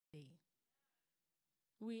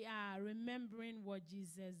we are remembering what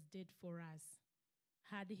Jesus did for us.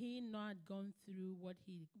 Had he not gone through what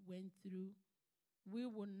he went through, we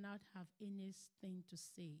would not have anything to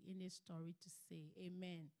say, any story to say.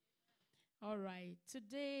 Amen. All right.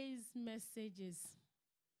 Today's message is,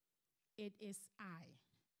 it is I.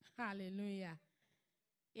 Hallelujah.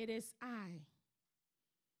 It is I.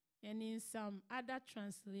 And in some other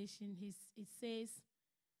translation, it says,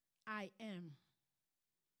 I am.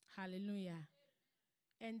 Hallelujah.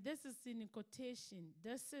 And this is in quotation.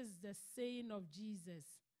 This is the saying of Jesus.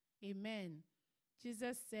 Amen.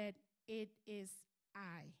 Jesus said, it is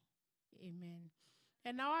I. Amen.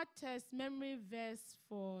 And our test memory verse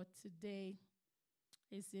for today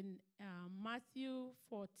is in Matthew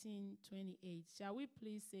 14:28. Shall we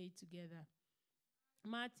please say it together?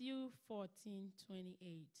 Matthew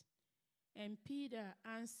 14:28. And Peter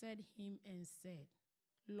answered him and said,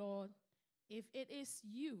 Lord, if it is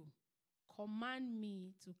you, command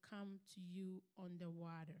me to come to you on the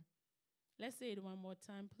water. Let's say it one more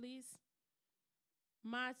time, please.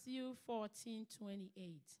 Matthew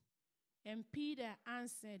 14:28. And Peter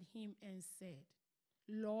answered him and said,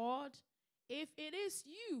 Lord, if it is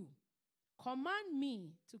you, command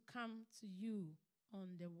me to come to you on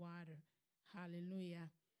the water. Hallelujah.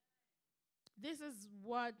 This is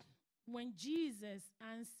what, when Jesus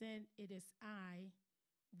answered, it is I,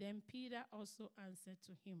 then Peter also answered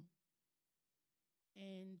to him.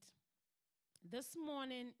 And this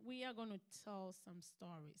morning, we are going to tell some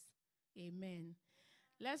stories. Amen.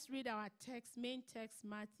 Let's read our text, main text,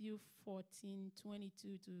 Matthew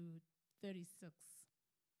 14:22 to 36.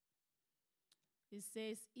 It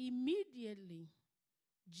says, immediately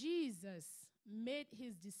Jesus made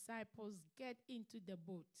his disciples get into the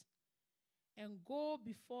boat and go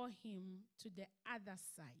before him to the other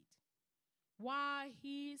side, while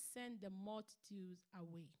he sent the multitude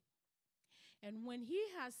away. And when he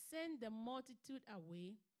had sent the multitude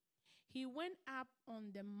away, he went up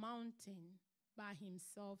on the mountain by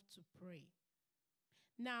himself to pray.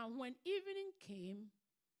 Now, when evening came,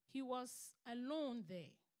 he was alone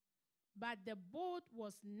there, but the boat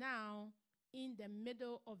was now in the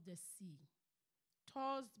middle of the sea,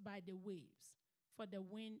 tossed by the waves, for the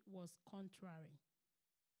wind was contrary.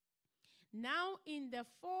 Now, in the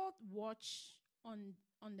fourth watch of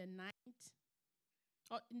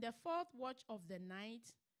the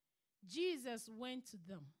night, Jesus went to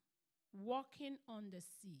them, walking on the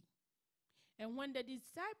sea. And when the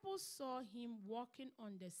disciples saw him walking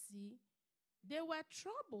on the sea, they were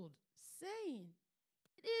troubled, saying,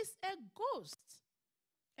 it is a ghost.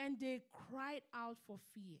 And they cried out for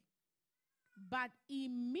fear. But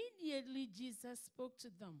immediately Jesus spoke to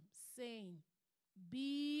them, saying,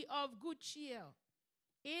 be of good cheer.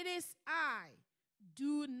 It is I.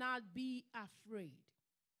 Do not be afraid.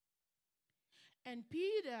 And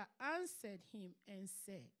Peter answered him and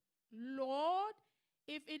said, Lord,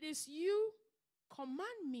 if it is you,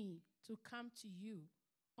 command me to come to you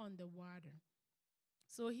on the water.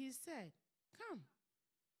 So he said, come.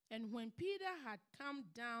 And when Peter had come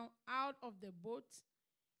down out of the boat,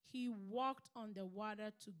 he walked on the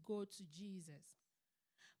water to go to Jesus.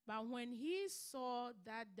 But when he saw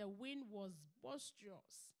that the wind was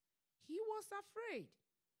boisterous, he was afraid,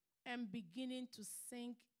 and beginning to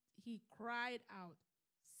sink, he cried out,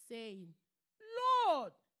 saying,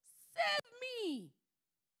 Lord, save me.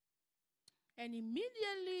 And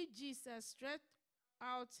immediately Jesus stretched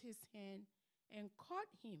out his hand and caught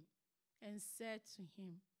him and said to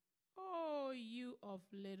him, oh, you of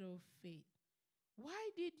little faith, why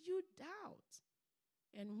did you doubt?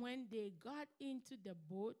 And when they got into the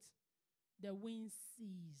boat, the wind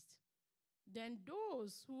ceased. Then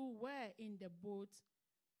those who were in the boat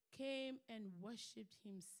came and worshipped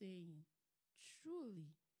him, saying, truly,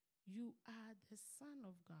 you are the Son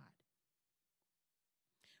of God.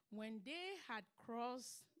 When they had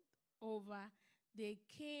crossed over, they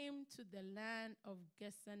came to the land of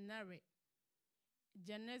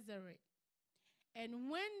Gennesaret. And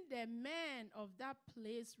when the men of that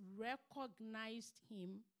place recognized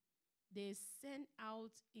him, they sent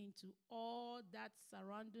out into all that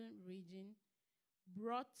surrounding region,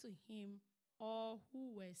 brought to him all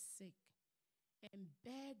who were sick, and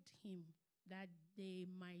begged him that they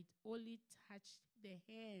might only touch the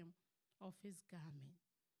hem of his garment.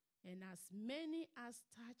 And as many as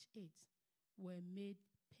touched it were made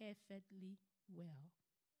perfectly well.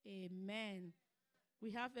 Amen.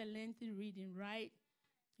 We have a lengthy reading, right?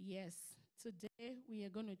 Yes. Today we are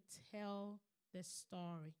going to tell the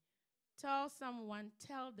story. Tell someone,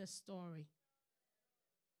 tell the story.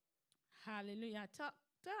 Hallelujah. Tell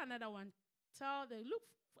another one. Look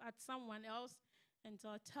at someone else And so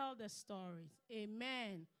tell the stories.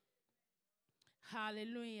 Amen.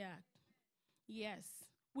 Hallelujah. Yes.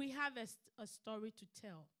 We have a story to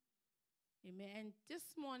tell. Amen. And this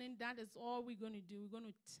morning, that is all we're going to do. We're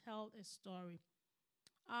going to tell a story.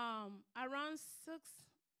 Around 6,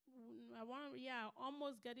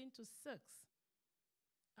 almost getting to 6.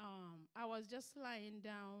 I was just lying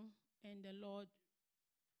down, and the Lord,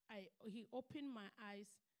 He opened my eyes,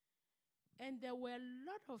 and there were a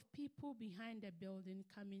lot of people behind the building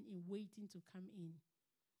coming in, waiting to come in.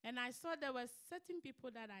 And I saw there were certain people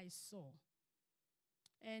that I saw.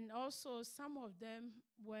 And also some of them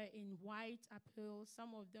were in white apparel,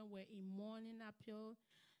 some of them were in mourning apparel,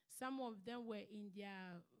 some of them were in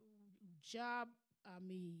their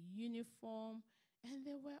uniform, and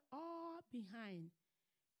they were all behind.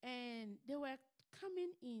 And they were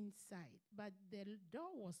coming inside, but the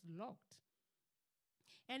door was locked.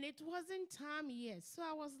 And it wasn't time yet. So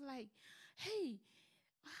I was like, hey,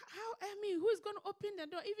 who's going to open the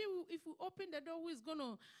door? Even if we open the door, who is going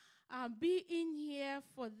to be in here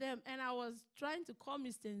for them? And I was trying to call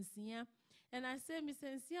Mr. Nsia. And I said, Mr.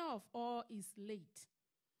 Nsia of all is late.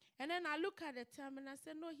 And then I look at the time and I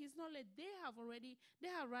said, no, he's not late. They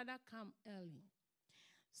have rather come early.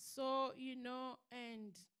 So,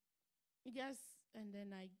 and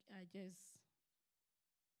then I just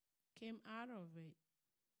came out of it.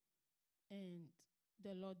 And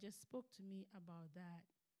the Lord just spoke to me about that.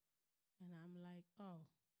 And I'm like, oh,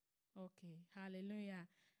 okay, hallelujah.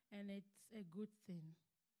 And it's a good thing.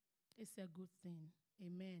 It's a good thing.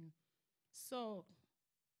 Amen. So,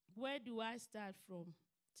 where do I start from?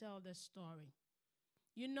 Tell the story.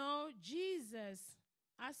 Jesus,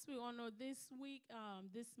 as we all know, this week,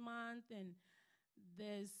 this month, and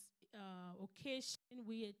this occasion,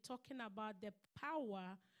 we are talking about the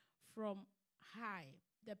power from high,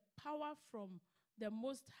 the power from the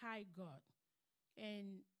Most High God.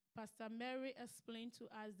 And Pastor Mary explained to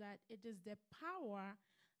us that it is the power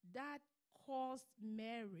that caused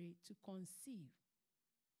Mary to conceive.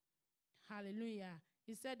 Hallelujah.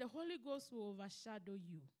 He said the Holy Ghost will overshadow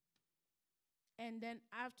you. And then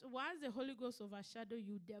once the Holy Ghost overshadow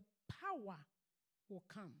you, the power will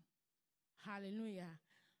come. Hallelujah.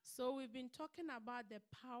 So we've been talking about the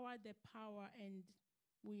power, and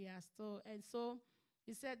we are still. And so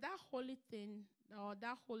he said that holy thing, or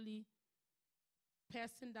that holy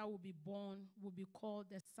person that will be born will be called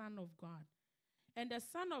the Son of God. And the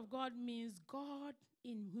Son of God means God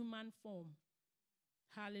in human form.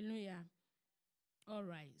 Hallelujah. All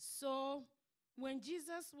right. So when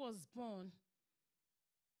Jesus was born,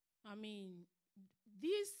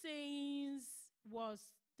 these sayings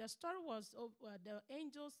the story was, the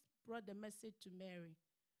angels brought the message to Mary.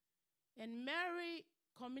 And Mary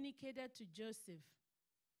communicated to Joseph,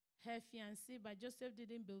 her fiancé, but Joseph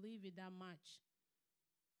didn't believe it that much.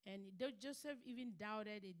 And Joseph even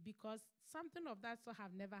doubted it because something of that sort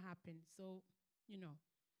have never happened. So,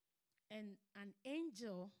 and an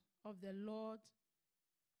angel of the Lord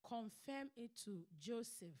confirmed it to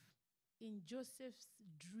Joseph in Joseph's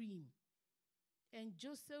dream. And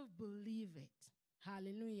Joseph believed it.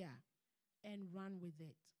 Hallelujah. And ran with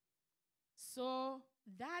it. So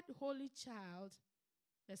that holy child,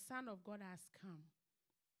 the Son of God, has come.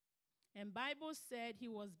 And Bible said he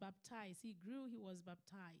was baptized. He grew, he was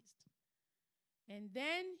baptized. And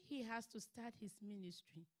then he has to start his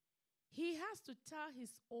ministry. He has to tell his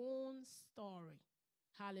own story.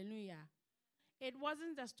 Hallelujah. It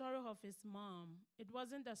wasn't the story of his mom. It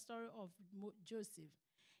wasn't the story of Joseph.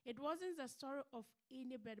 It wasn't the story of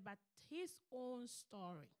anybody, but his own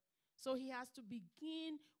story. So he has to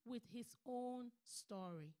begin with his own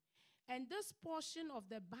story. And this portion of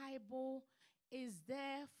the Bible is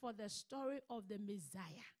there for the story of the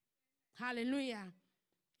Messiah. Hallelujah.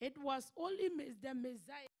 It was only the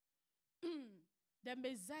Messiah. The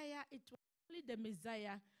Messiah, it was only the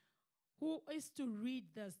Messiah who is to read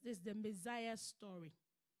this. This is the Messiah story.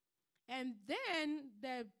 And then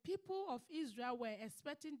the people of Israel were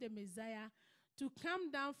expecting the Messiah to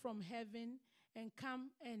come down from heaven and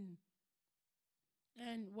come and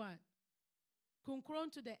what?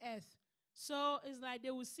 Concron to the earth. So it's like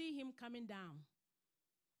they will see him coming down.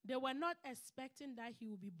 They were not expecting that he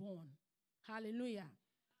would be born. Hallelujah.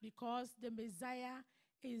 Because the Messiah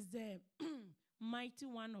is the mighty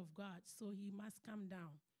one of God. So he must come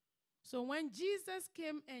down. So when Jesus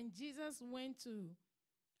came and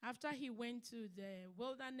after he went to the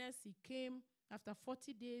wilderness, he came after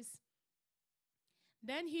 40 days.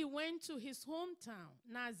 Then he went to his hometown,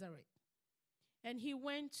 Nazareth. And he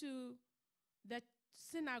went to the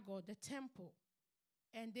synagogue, the temple.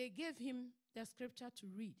 And they gave him the scripture to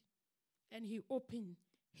read. And he opened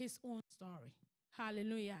his own story.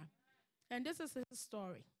 Hallelujah. And this is his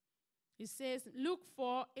story. It says, Luke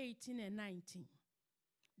 4:18 and 19.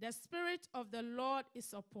 The Spirit of the Lord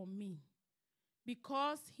is upon me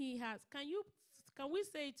because he has. Can we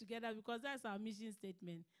say it together? Because that's our mission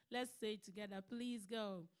statement. Let's say it together. Please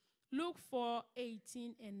go. Luke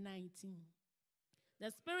 4:18 and 19.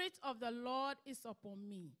 The Spirit of the Lord is upon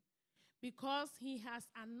me because he has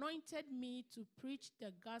anointed me to preach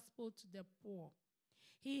the gospel to the poor.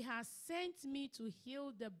 He has sent me to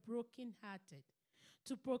heal the brokenhearted,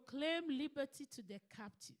 to proclaim liberty to the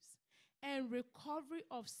captives and recovery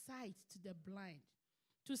of sight to the blind,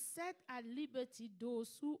 to set at liberty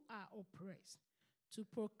those who are oppressed, to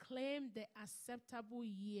proclaim the acceptable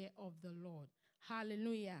year of the Lord.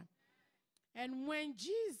 Hallelujah. And when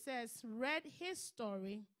Jesus read his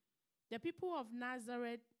story, the people of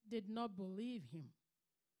Nazareth did not believe him.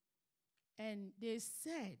 And they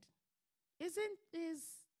said, isn't this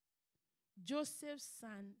Joseph's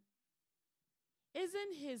son?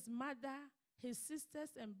 Isn't his mother, his sisters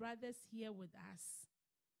and brothers here with us?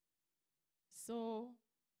 So,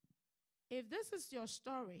 if this is your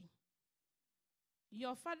story,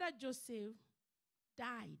 your father Joseph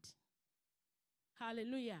died.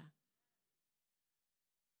 Hallelujah.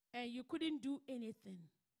 And you couldn't do anything.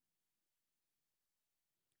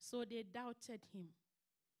 So they doubted him.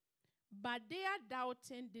 But their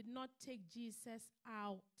doubting did not take Jesus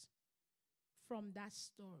out from that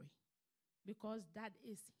story, because that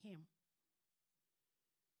is him.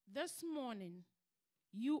 This morning,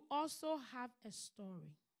 you also have a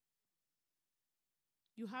story.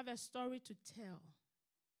 You have a story to tell.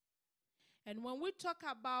 And when we talk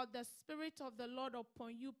about the Spirit of the Lord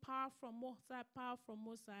upon you, power from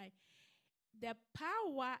Osei, the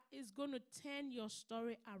power is going to turn your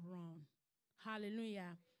story around.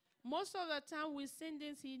 Hallelujah. Most of the time we sing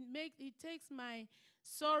this, he takes my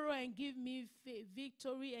sorrow and give me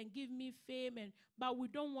victory and give me fame, but we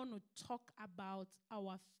don't want to talk about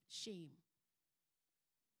our shame.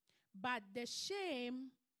 But the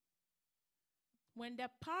shame, when the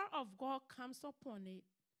power of God comes upon it,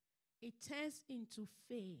 it turns into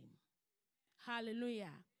fame.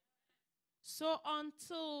 Hallelujah. So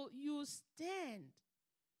until you stand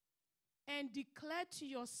and declare to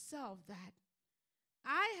yourself that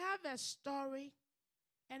I have a story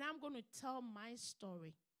and I'm going to tell my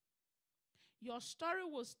story, your story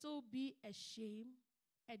will still be a shame,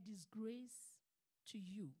 a disgrace to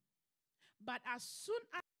you. But as soon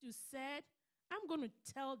as you said, I'm going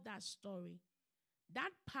to tell that story, that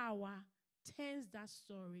power turns that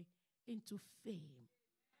story into fame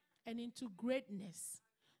and into greatness.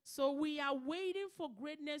 So we are waiting for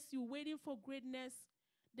greatness. You're waiting for greatness.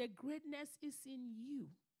 The greatness is in you.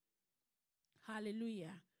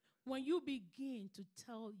 Hallelujah. When you begin to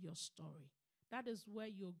tell your story, that is where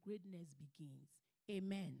your greatness begins.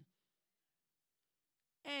 Amen.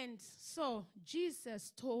 And so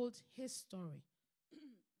Jesus told his story.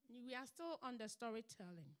 We are still on the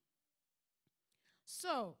storytelling.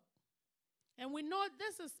 So, and we know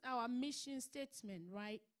this is our mission statement,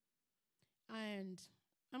 right? And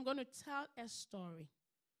I'm going to tell a story.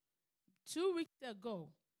 2 weeks ago,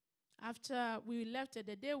 after we left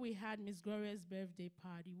the day we had Miss Gloria's birthday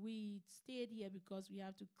party, we stayed here because we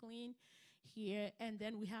have to clean here, and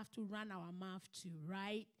then we have to run our mouth too,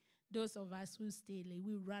 right? Those of us who stay late,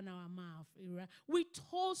 we run our mouth. We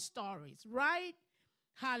told stories, right?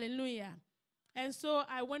 Hallelujah. And so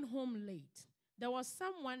I went home late. There was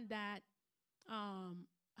someone that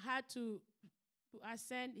had to, I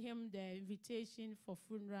sent him the invitation for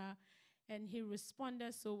funeral, and he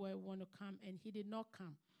responded, so we want to come, and he did not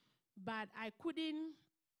come. But I couldn't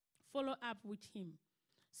follow up with him.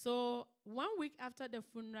 So 1 week after the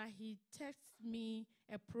funeral, he texted me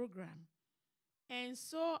a program. And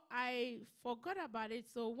so I forgot about it.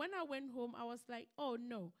 So when I went home, I was like, oh,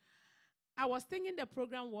 no. I was thinking the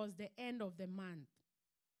program was the end of the month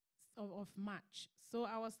of March. So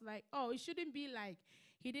I was like, oh, it shouldn't be like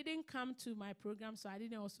he didn't come to my program, so I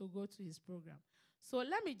didn't also go to his program. So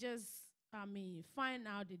let me just, find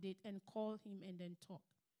out the date and call him and then talk.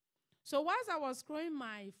 So whilst I was scrolling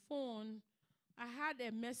my phone, I had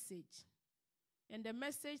a message. And the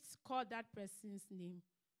message called that person's name.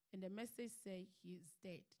 And the message said he's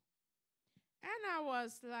dead. And I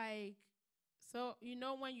was like, so,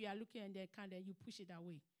 when you are looking at the calendar, you push it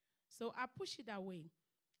away. So I pushed it away.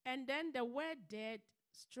 And then the word dead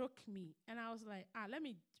struck me. And I was like, let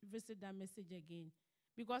me visit that message again.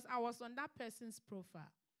 Because I was on that person's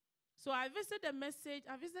profile. So I visited the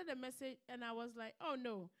message, and I was like, oh,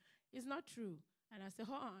 no, it's not true. And I said,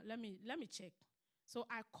 hold on, let me check. So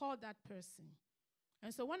I called that person.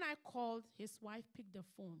 And so when I called, his wife picked the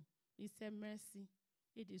phone. He said, Mercy,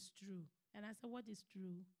 it is true. And I said, what is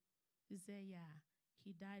true? He said, yeah,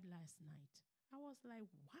 he died last night. I was like,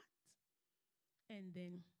 what? And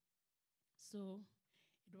then, so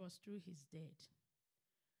it was true, he's dead.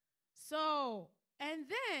 So, and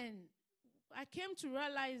then I came to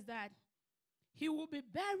realize that he will be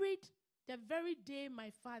buried the very day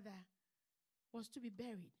my father was to be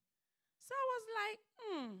buried. So I was like,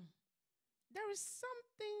 there is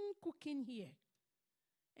something cooking here.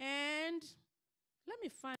 And let me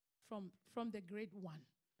find from the great one.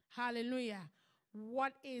 Hallelujah.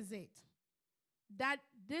 What is it? That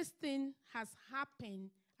this thing has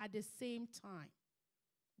happened at the same time.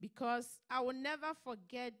 Because I will never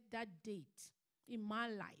forget that date in my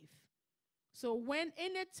life. So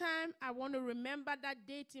anytime I want to remember that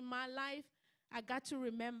date in my life, I got to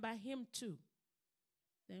remember him too.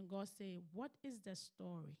 Then God said, what is the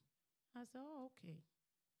story? I said, oh, okay.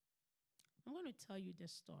 I'm going to tell you the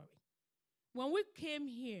story. When we came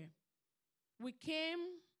here,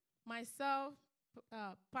 myself,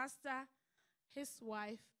 pastor, his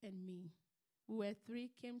wife, and me. We were three,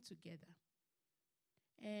 came together.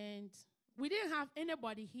 And we didn't have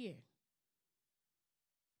anybody here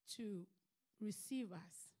to receive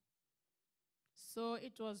us. So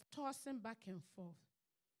it was tossing back and forth.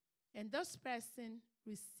 And this person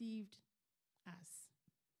received us.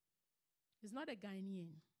 He's not a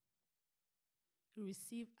Ghanaian. He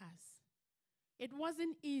received us. It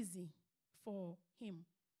wasn't easy for him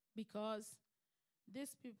because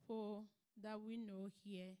these people that we know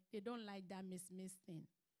here, they don't like that miss thing.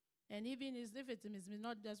 And even if it's miss,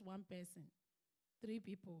 not just one person, 3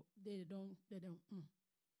 people, they don't.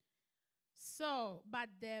 So, but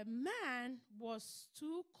the man was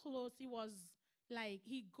too close. He was like,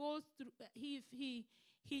 he goes through, he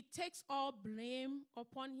takes all blame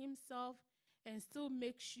upon himself and still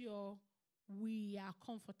makes sure we are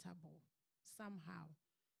comfortable somehow.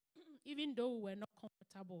 Even though we were not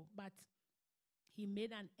comfortable, but he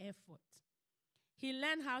made an effort. He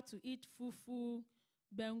learned how to eat fufu,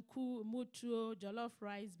 benku, mutuo, jollof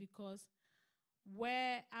rice, because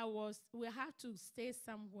where I was, we have to stay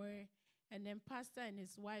somewhere, and then pastor and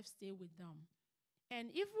his wife stay with them. And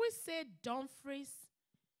if we say Dumfries,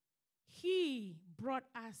 he brought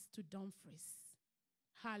us to Dumfries.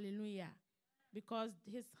 Hallelujah. Because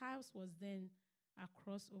his house was then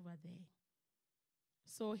across over there.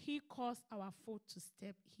 So he caused our foot to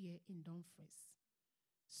step here in Dumfries.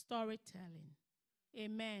 Storytelling.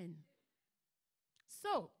 Amen.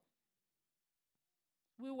 So,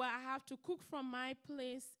 we will have to cook from my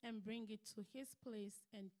place and bring it to his place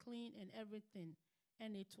and clean and everything.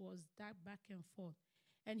 And it was that back and forth.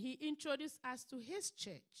 And he introduced us to his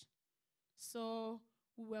church. So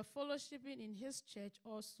we were fellowshipping in his church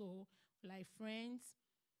also, like friends.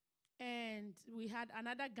 And we had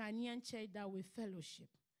another Ghanaian church that we fellowship.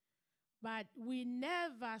 But we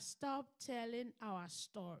never stopped telling our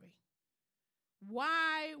story.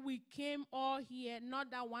 Why we came all here, not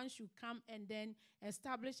that one should come and then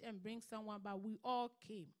establish and bring someone, but we all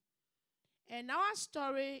came. And our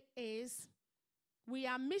story is, we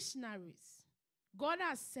are missionaries. God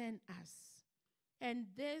has sent us. And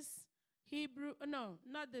this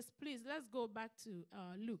not this, please, let's go back to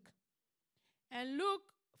Luke. And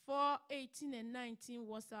Luke 4:18 and 19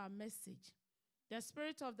 was our message. The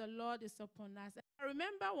Spirit of the Lord is upon us. I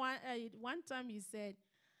remember one time he said,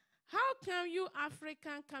 how come you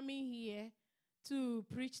African coming here to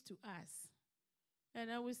preach to us? And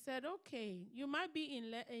then we said, okay, you might be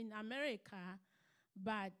in America,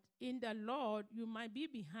 but in the Lord, you might be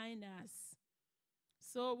behind us.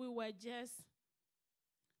 So we were just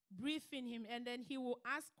briefing him, and then he will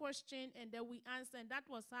ask questions, and then we answer, and that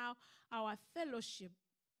was how our fellowship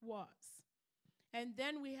was. And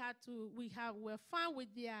then we're fine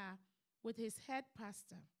with his head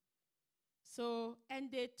pastor. So,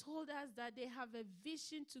 and they told us that they have a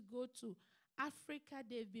vision to go to Africa.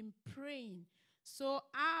 They've been praying. So,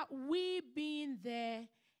 we being there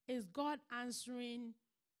is God answering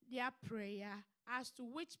their prayer as to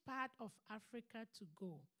which part of Africa to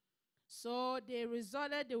go. So, they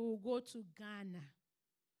resolved they will go to Ghana.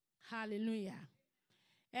 Hallelujah.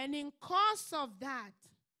 And in course of that,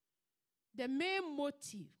 the main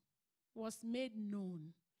motive was made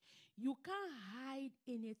known. You can't hide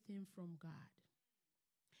anything from God.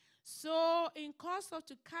 So, in course of,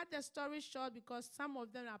 to cut the story short, because some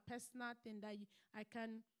of them are personal things that I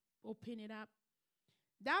can open it up.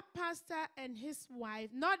 That pastor and his wife,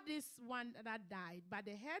 not this one that died, but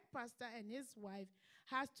the head pastor and his wife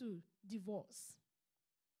has to divorce.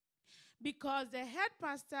 Because the head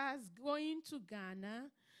pastor is going to Ghana,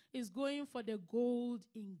 is going for the gold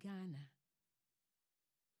in Ghana.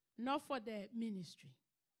 not for the ministry.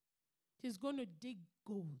 He's going to dig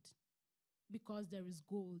gold because there is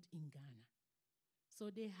gold in Ghana. So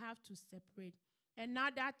they have to separate. And now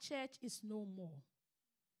that church is no more.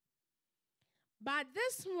 But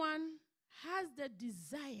this one has the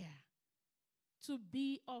desire to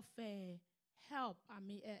be of a help,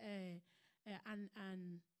 an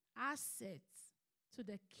asset to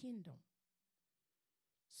the kingdom.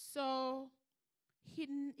 So he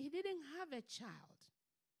didn't have a child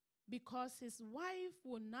because his wife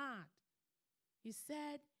would not. He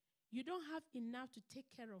said, you don't have enough to take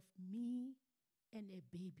care of me and a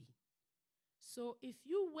baby. So if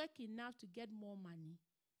you work enough to get more money,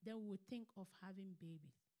 then we'll think of having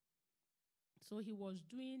babies. So he was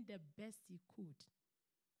doing the best he could,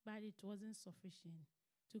 but it wasn't sufficient.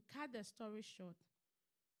 To cut the story short,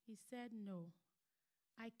 he said, no,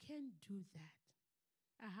 I can't do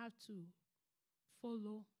that. I have to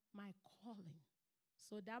follow my calling.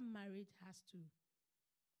 So that marriage has to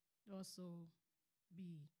also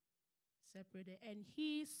be separated. And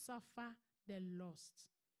he suffered the loss.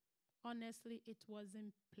 Honestly, it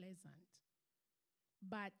wasn't pleasant.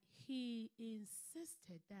 But he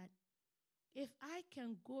insisted that if I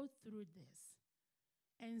can go through this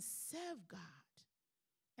and serve God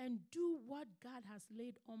and do what God has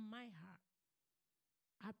laid on my heart,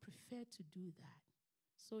 I prefer to do that.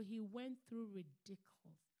 So he went through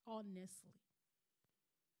ridiculous, honestly,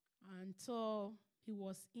 until he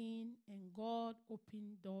was in and God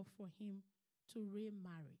opened door for him to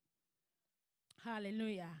remarry.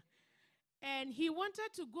 Hallelujah. And he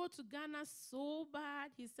wanted to go to Ghana so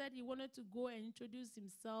bad. He said he wanted to go and introduce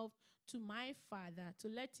himself to my father to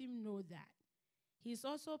let him know that he's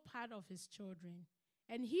also part of his children.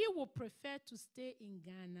 And he will prefer to stay in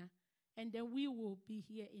Ghana, and then we will be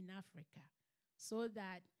here in Africa, so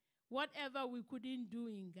that whatever we couldn't do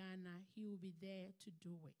in Ghana, he will be there to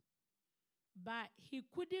do it. But he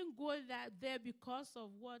couldn't go there because of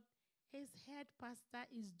what his head pastor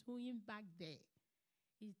is doing back there.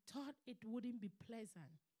 He thought it wouldn't be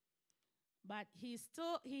pleasant. But he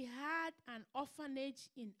had an orphanage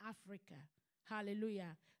in Africa.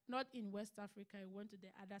 Hallelujah. Not in West Africa. He went to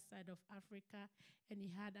the other side of Africa, and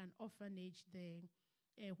he had an orphanage there,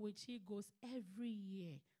 which he goes every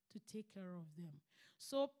year to take care of them.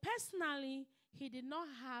 So personally, he did not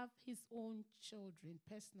have his own children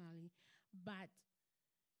personally, but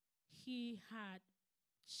he had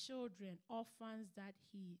children, orphans that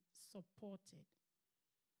he supported.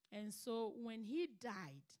 And so when he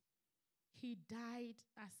died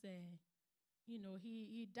as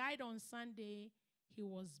he died on Sunday, he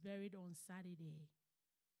was buried on Saturday.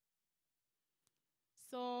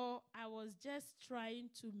 So I was just trying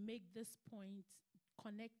to make this point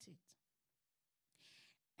connected.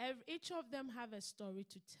 Each of them have a story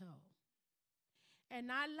to tell.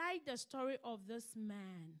 And I like the story of this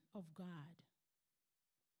man of God.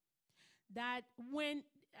 That when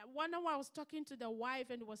one hour I was talking to the wife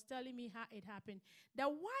and was telling me how it happened, the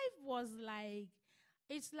wife was like,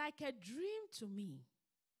 it's like a dream to me.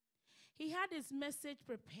 He had his message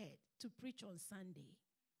prepared to preach on Sunday.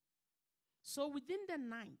 So within the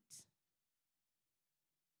night,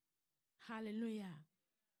 hallelujah,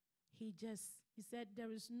 he said,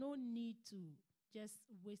 there is no need to just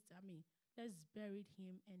waste, let's bury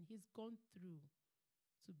him, and he's gone through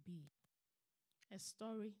to be a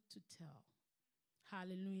story to tell.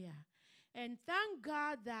 Hallelujah. And thank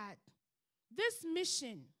God that this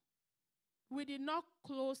mission, we did not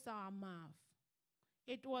close our mouth.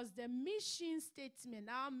 It was the mission statement,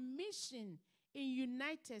 our mission in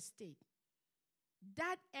United States,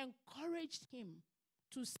 that encouraged him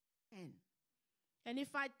to stand. And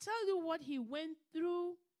if I tell you what he went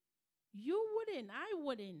through, you wouldn't, I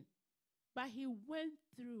wouldn't. But he went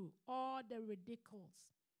through all the ridiculous.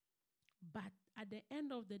 But at the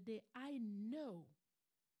end of the day, I know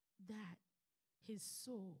that his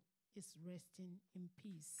soul is resting in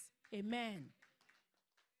peace. Amen.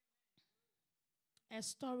 A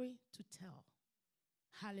story to tell.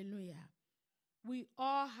 Hallelujah. We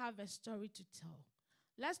all have a story to tell.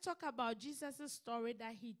 Let's talk about Jesus' story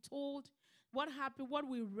that he told, what happened, what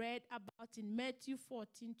we read about in Matthew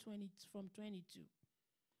 14, from 22.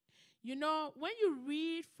 You know, when you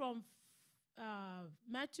read from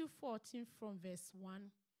Matthew 14 from verse 1,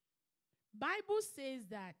 Bible says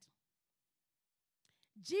that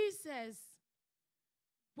Jesus,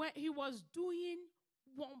 when he was doing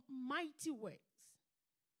mighty works,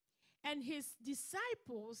 and his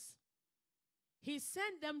disciples, he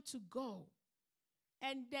sent them to go.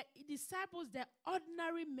 And the disciples, the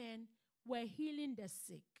ordinary men, were healing the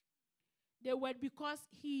sick. They were because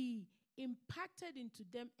he impacted into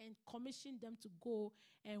them and commissioned them to go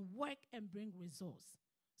and work and bring results.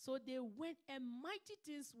 So they went and mighty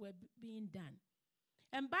things were being done.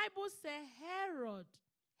 And Bible said Herod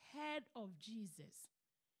heard of Jesus.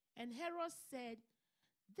 And Herod said,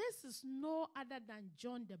 this is no other than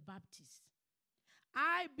John the Baptist.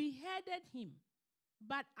 I beheaded him,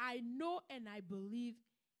 but I know and I believe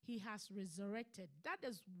he has resurrected. That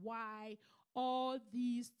is why all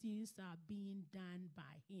these things are being done by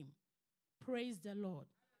him. Praise the Lord.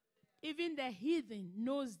 Even the heathen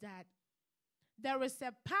knows that there is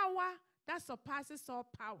a power that surpasses all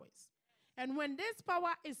powers. And when this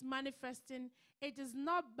power is manifesting, it is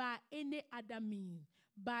not by any other means,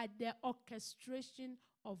 by the orchestration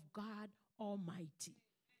of God Almighty.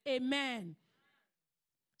 Amen.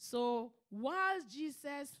 So while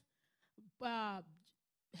Jesus,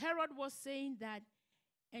 Herod was saying that,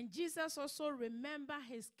 and Jesus also remembered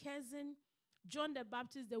his cousin, John the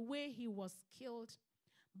Baptist, the way he was killed.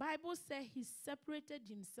 Bible said he separated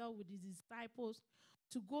himself with his disciples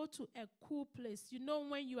to go to a cool place. You know,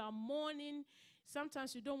 when you are mourning,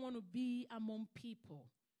 sometimes you don't want to be among people.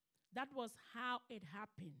 That was how it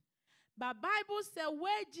happened. But Bible said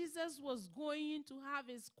where Jesus was going to have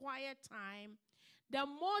his quiet time, the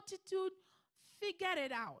multitude figured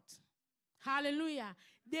it out. Hallelujah.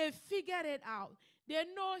 They figured it out. They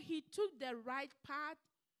know he took the right path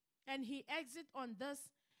and he exit on this.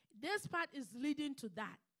 This path is leading to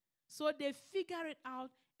that. So they figured it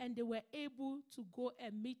out and they were able to go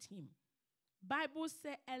and meet him. Bible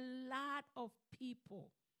said a lot of people.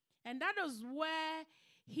 And that is where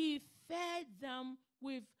he fed them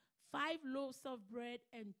with 5 loaves of bread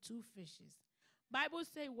and 2 fishes. Bible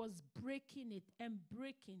said he was breaking it and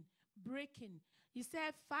breaking. He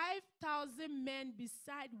said 5,000 men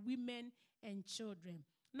beside women and children.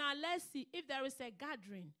 Now let's see if there is a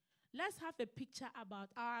gathering. Let's have a picture about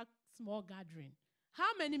our small gathering.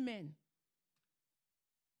 How many men?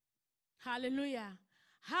 Hallelujah.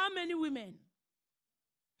 How many women?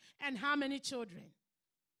 And how many children?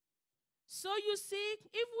 So you see,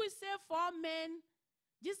 if we say 4 men,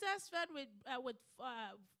 Jesus fed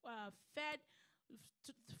fed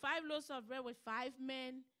 5 loaves of bread with 5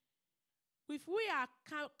 men. If we are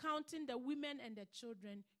counting the women and the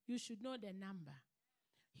children, you should know the number.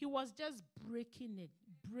 He was just breaking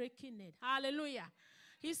it. Hallelujah.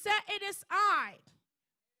 He said, it is I.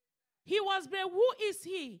 He was bread. Who is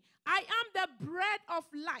he? I am the bread of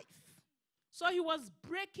life. So he was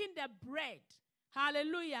breaking the bread.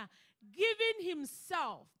 Hallelujah. Giving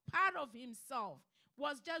himself, part of himself,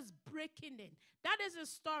 was just breaking it. That is a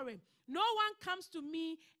story. No one comes to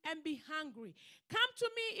me and be hungry. Come to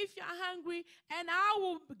me if you're hungry, and I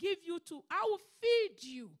will I will feed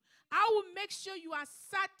you. I will make sure you are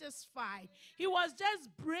satisfied. He was just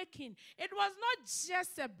breaking. It was not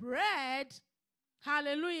just a bread.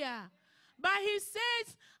 Hallelujah. But he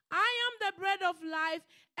says, I am the bread of life,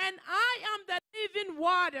 and I am the living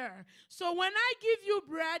water. So when I give you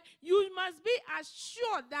bread, you must be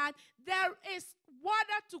assured that there is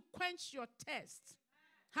water to quench your thirst.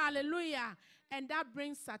 Hallelujah. And that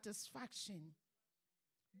brings satisfaction.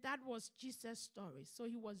 That was Jesus' story. So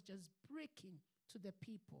he was just breaking to the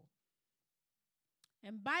people.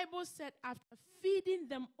 And Bible said after feeding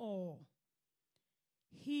them all,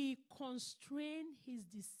 he constrained his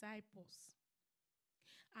disciples.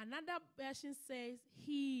 Another version says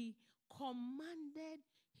he commanded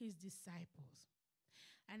his disciples.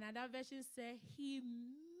 Another version says he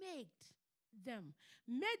made them.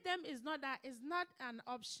 Made them is not an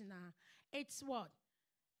optional. It's what?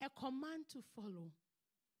 A command to follow.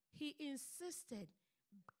 He insisted,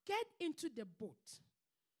 get into the boat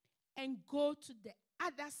and go to the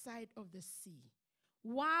other side of the sea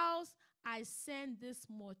whilst I send this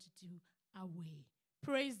multitude away.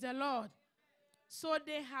 Praise the Lord. So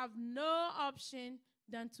they have no option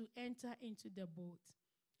than to enter into the boat.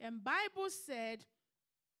 And Bible said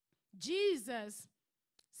Jesus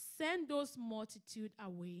sent those multitude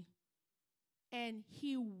away, and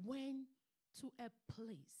he went to a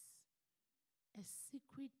place, a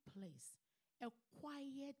secret place, a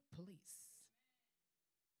quiet place.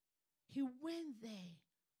 He went there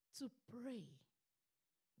to pray.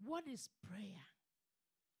 What is prayer?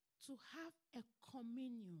 To have a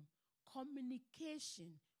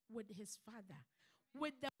communication with his Father,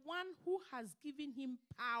 with the one who has given him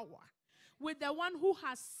power, with the one who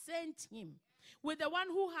has sent him, with the one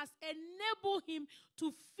who has enabled him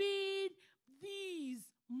to feed these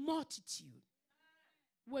multitude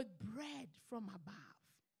with bread from above.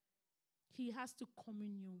 He has to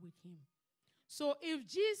commune with him. So if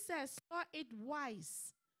Jesus saw it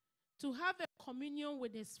wise to have a communion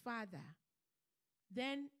with his Father,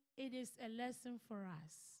 then it is a lesson for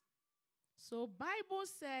us. So Bible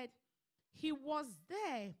said he was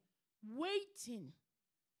there waiting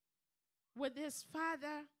with his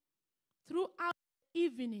father throughout the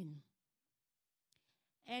evening.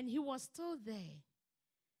 And he was still there.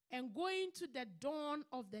 And going to the dawn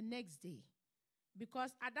of the next day.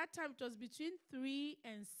 Because at that time it was between 3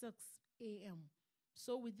 and 6 a.m.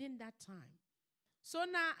 So within that time. So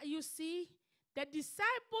now you see, the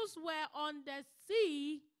disciples were on the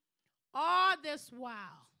sea all this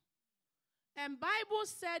while. And Bible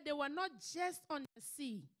said they were not just on the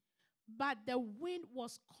sea, but the wind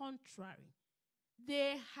was contrary.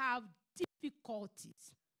 They have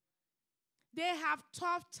difficulties. They have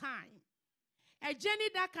tough time. A journey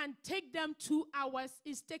that can take them 2 hours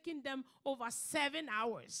is taking them over 7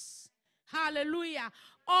 hours. Hallelujah.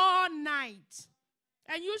 All night.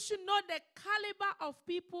 And you should know the caliber of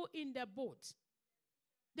people in the boat.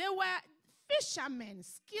 They were fishermen,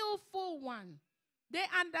 skillful ones. They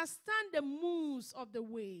understand the moves of the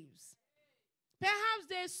waves. Perhaps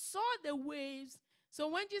they saw the waves. So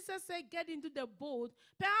when Jesus said, get into the boat,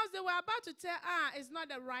 perhaps they were about to tell, it's not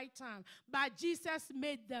the right time. But Jesus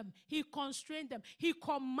made them. He constrained them. He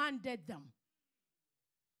commanded them.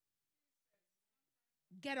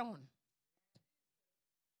 Get on.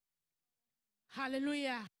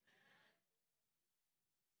 Hallelujah.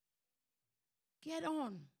 Get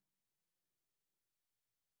on.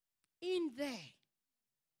 In there.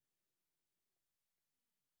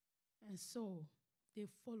 And so they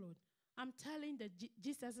followed. I'm telling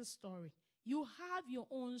Jesus' story. You have your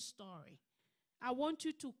own story. I want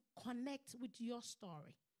you to connect with your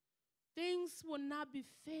story. Things will not be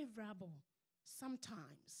favorable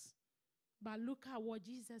sometimes. But look at what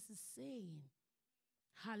Jesus is saying.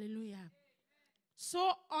 Hallelujah. So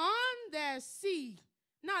on the sea.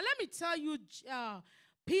 Now let me tell you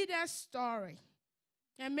Peter's story.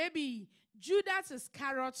 And maybe Judas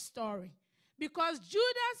Iscariot's story. Because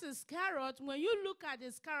Judas Iscariot, when you look at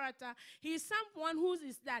his character, he's someone who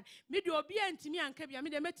is that.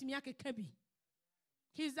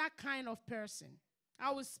 He's that kind of person.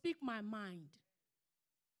 I will speak my mind.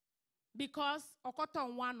 Because,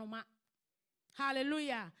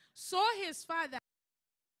 hallelujah. So his father,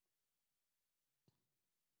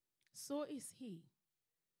 so is he.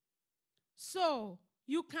 So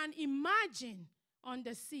you can imagine on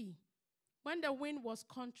the sea, when the wind was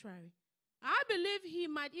contrary, I believe he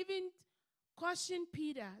might even caution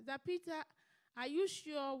Peter that, Peter, are you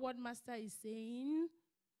sure what Master is saying?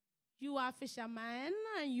 You are a fisherman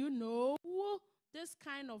and you know this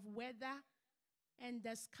kind of weather and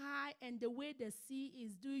the sky and the way the sea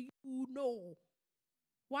is. Do you know?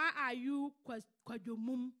 Why are you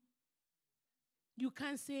kwadumum? You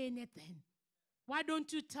can't say anything. Why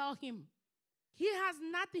don't you tell him? He has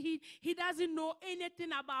nothing. He doesn't know anything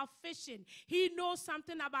about fishing. He knows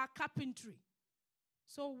something about carpentry.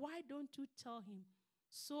 So why don't you tell him?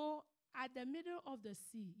 So at the middle of the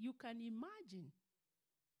sea, you can imagine.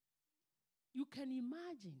 You can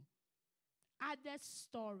imagine Adam's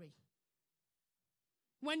story.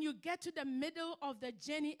 When you get to the middle of the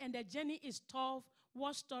journey and the journey is tough,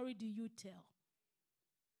 what story do you tell?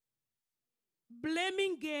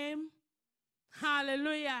 Blaming game.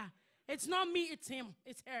 Hallelujah. It's not me, it's him,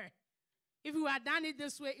 it's her. If you had done it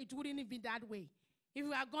this way, it wouldn't be that way. If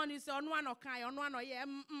you had gone, it's on one or kind, on one or yeah,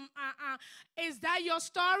 Is that your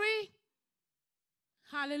story?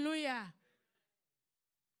 Hallelujah.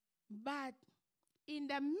 But in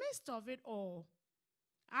the midst of it all,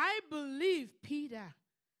 I believe Peter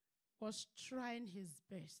was trying his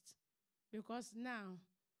best. Because now,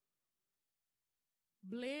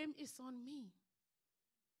 blame is on me.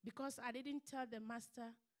 Because I didn't tell the master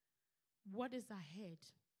what is ahead.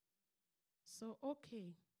 So,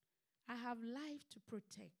 okay, I have life to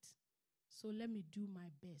protect. So let me do my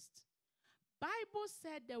best. Bible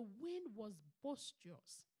said the wind was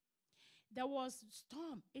boisterous. There was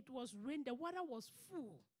storm. It was rain. The water was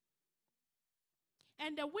full.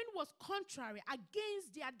 And the wind was contrary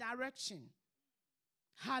against their direction.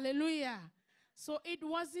 Hallelujah. So it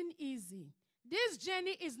wasn't easy. This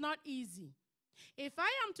journey is not easy. If I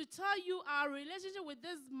am to tell you our relationship with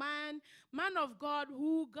this man of God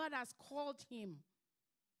who God has called him,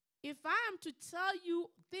 if I am to tell you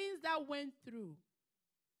things that went through,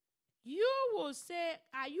 you will say,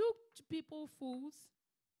 are you people fools?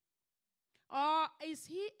 Or is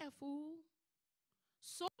he a fool?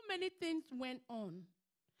 So many things went on.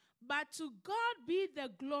 But to God be the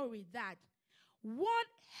glory that what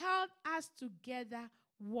held us together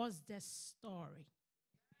was the story.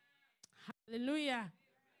 Hallelujah.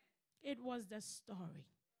 It was the story.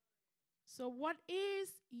 So what is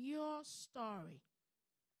your story?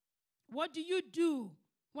 What do you do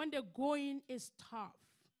when the going is tough?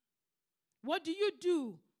 What do you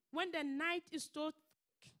do when the night is so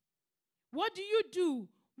thick? What do you do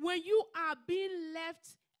when you are being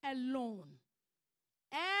left alone?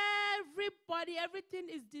 Everybody, everything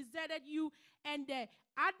is deserted you, and the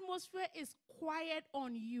atmosphere is quiet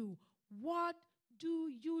on you. What do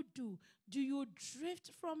you do? Do you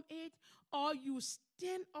drift from it, or you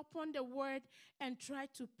stand upon the word and try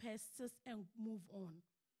to persist and move on?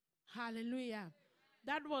 Hallelujah.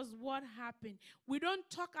 That was what happened. We don't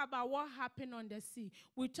talk about what happened on the sea.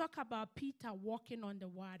 We talk about Peter walking on the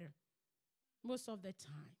water most of the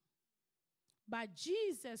time. But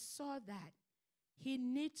Jesus saw that he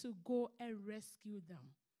need to go and rescue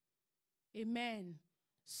them. Amen.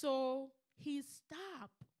 So he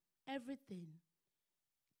stopped everything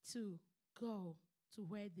to go to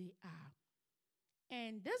where they are.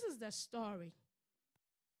 And this is the story.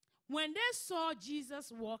 When they saw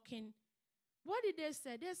Jesus walking, what did they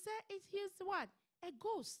say? They said, he's what? A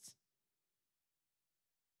ghost.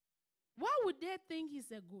 Why would they think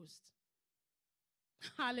he's a ghost?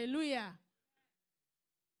 Hallelujah.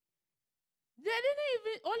 They didn't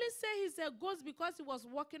even only say he's a ghost because he was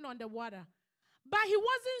walking on the water. But he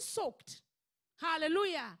wasn't soaked.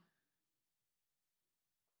 Hallelujah.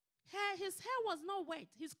 His hair was not wet.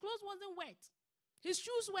 His clothes wasn't wet. His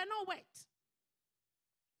shoes were not wet.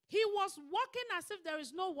 He was walking as if there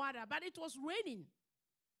is no water, but it was raining.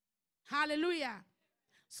 Hallelujah.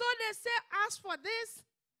 So they say, as for this,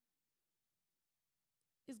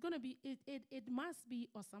 it's going to be, it must be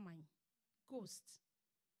Osamai, ghost.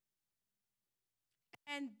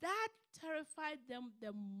 And that terrified them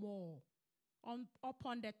the more. Up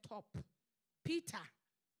on the top, Peter,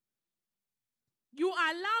 you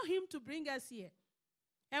allow him to bring us here.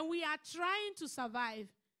 And we are trying to survive.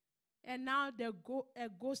 And now a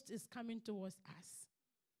ghost is coming towards us.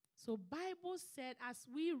 So Bible said, as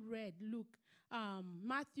we read,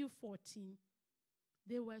 Matthew 14,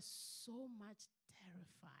 they were so much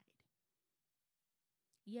terrified.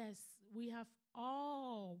 Yes, we have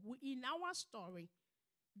all, in our story,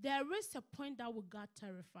 there is a point that we got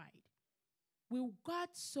terrified. We got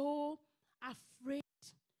so afraid,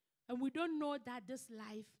 and we don't know that this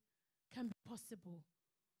life can be possible.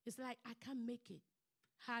 It's like, I can't make it.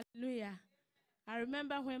 Hallelujah. I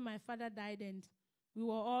remember when my father died, and we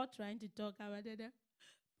were all trying to talk about it.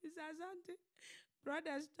 Mr. Asante,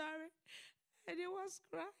 brother story, and he was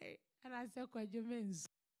crying. And I said, what you mean?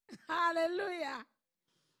 Hallelujah.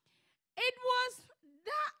 It was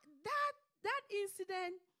that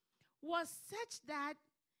incident was such that,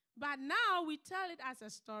 but now we tell it as a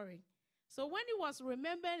story. So when he was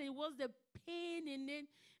remembering, it was the pain in it,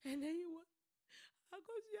 and then he was, I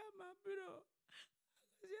go see my bro.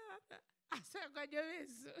 I said, God, you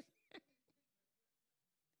miss.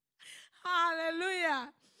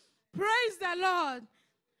 Hallelujah. Praise the Lord.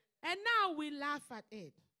 And now we laugh at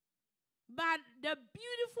it. But the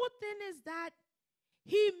beautiful thing is that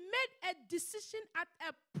he made a decision at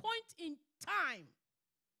a point in time.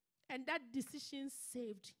 And that decision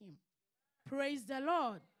saved him. Praise the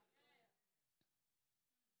Lord.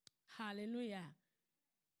 Hallelujah.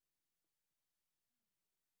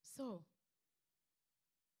 So,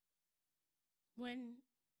 when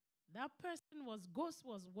that ghost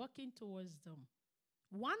was walking towards them,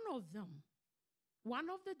 one of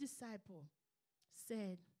the disciples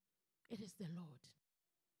said, it is the Lord.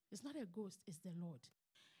 It's not a ghost, it's the Lord.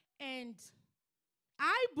 And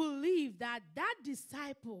I believe that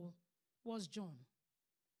disciple was John.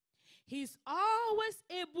 He's always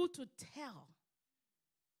able to tell.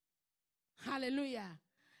 Hallelujah.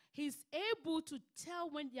 He's able to tell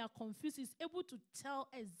when they are confused. He's able to tell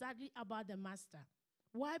exactly about the master.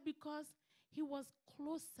 Why? Because he was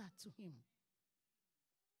closer to him.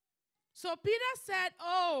 So Peter said,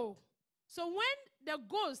 so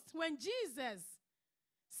when Jesus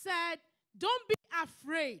said, don't be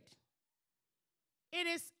afraid, it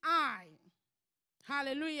is I.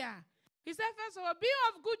 Hallelujah. He said, first of all, be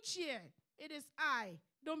of good cheer. It is I.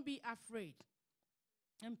 Don't be afraid.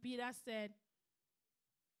 And Peter said,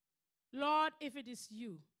 Lord, if it is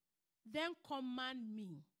you, then command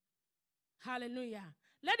me. Hallelujah.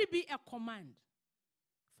 Let it be a command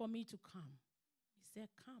for me to come. He said,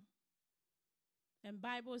 come. And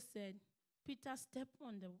Bible said, Peter stepped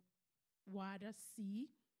on the water, sea.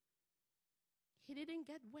 He didn't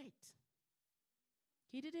get wet.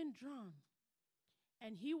 He didn't drown.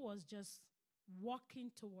 And he was just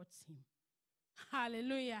walking towards him.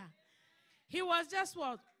 Hallelujah. He was just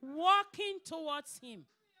what? Walking towards him.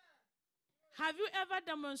 Have you ever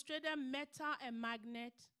demonstrated metal and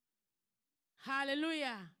magnet?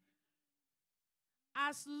 Hallelujah.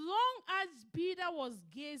 As long as Peter was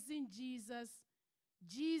gazing Jesus,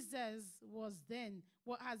 Jesus was then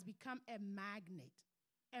what has become a magnet,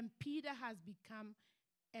 and Peter has become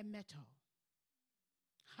a metal.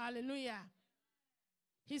 Hallelujah.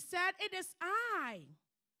 He said, it is I.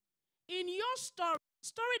 In your story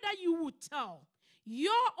that you would tell,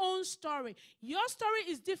 your own story. Your story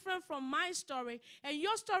is different from my story, and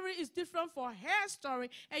your story is different from her story,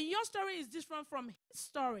 and your story is different from his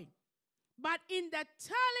story. But in the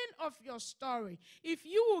telling of your story, if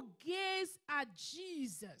you will gaze at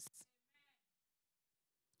Jesus,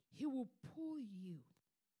 he will pull you.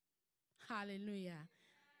 Hallelujah.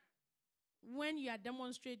 When you are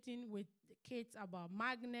demonstrating with the kids about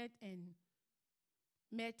magnet and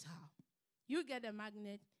metal, you get a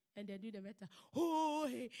magnet and they do the metal. Oh,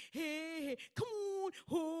 hey, hey, hey, come on.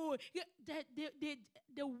 Oh. Yeah,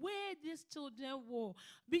 the way these children will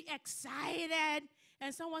be excited,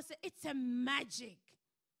 and someone say, it's a magic.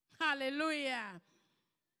 Hallelujah.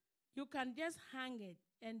 You can just hang it,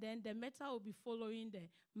 and then the metal will be following the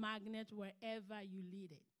magnet wherever you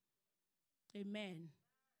lead it. Amen.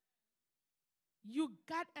 You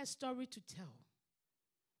got a story to tell.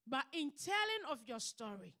 But in telling of your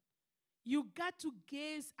story, you got to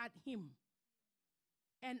gaze at him.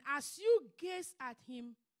 And as you gaze at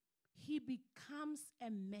him, he becomes a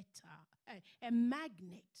metal, a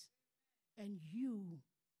magnet, and you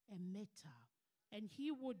a metal. And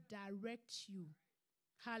he will direct you.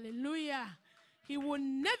 Hallelujah. He will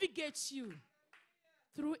navigate you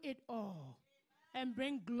through it all and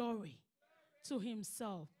bring glory to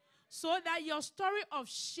himself, so that your story of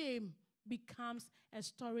shame becomes a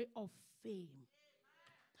story of fame.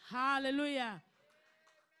 Hallelujah.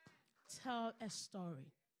 Tell a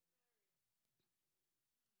story.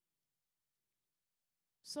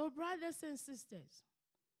 So, brothers and sisters,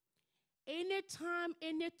 anytime,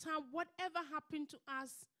 whatever happened to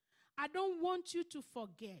us, I don't want you to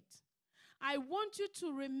forget. I want you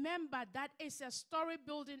to remember that it's a story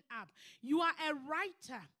building up. You are a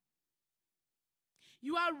writer.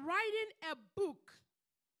 You are writing a book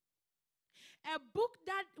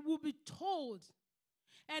that will be told,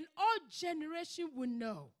 and all generation will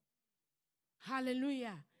know.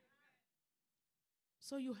 Hallelujah.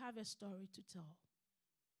 So you have a story to tell.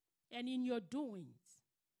 And in your doings,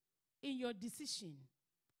 in your decision,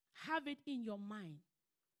 have it in your mind.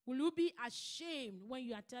 Will you be ashamed when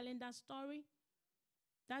you are telling that story?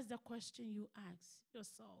 That's the question you ask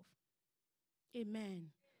yourself. Amen.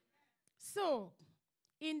 So,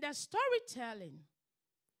 in the storytelling,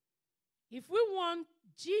 if we want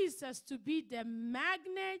Jesus to be the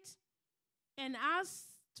magnet and us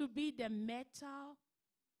to be the metal,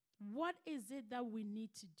 what is it that we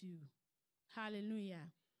need to do?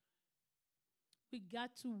 Hallelujah. We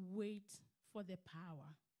got to wait for the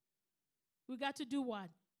power. We got to do what?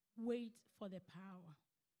 Wait for the power.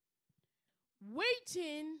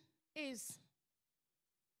 Waiting is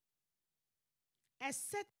a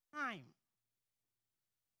set time.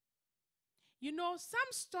 You know, some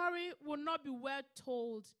story will not be well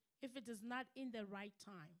told if it is not in the right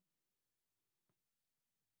time.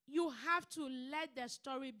 You have to let the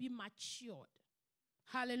story be matured.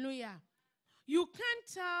 Hallelujah. You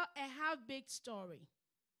can't tell a half-baked story.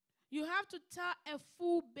 You have to tell a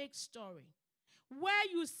full-baked story where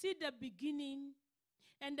you see the beginning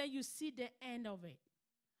and then you see the end of it.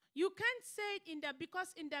 You can't say it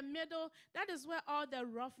because in the middle, that is where all the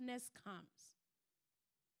roughness comes.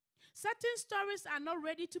 Certain stories are not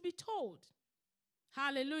ready to be told.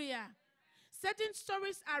 Hallelujah. Certain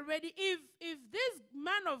stories are ready. If this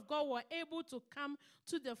man of God were able to come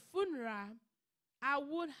to the funeral, I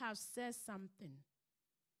would have said something.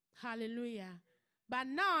 Hallelujah. But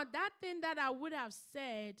now, that thing that I would have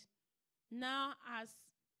said, now as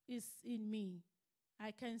is in me,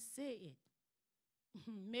 I can say it.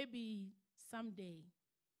 Maybe someday.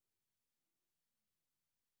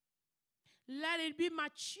 Let it be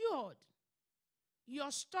matured.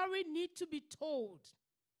 Your story needs to be told.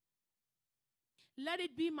 Let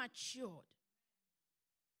it be matured.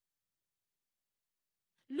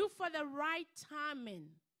 Look for the right timing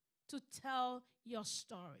to tell your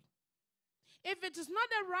story. If it is not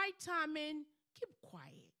the right timing, keep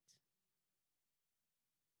quiet.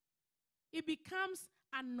 It becomes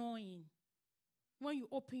annoying when you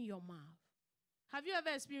open your mouth. Have you ever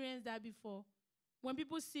experienced that before? When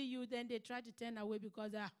people see you, then they try to turn away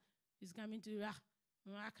because it's coming to you.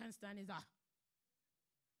 I can't stand it.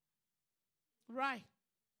 Right.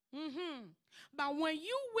 But when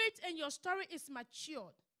you wait and your story is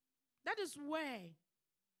matured, that is where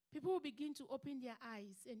people will begin to open their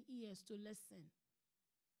eyes and ears to listen.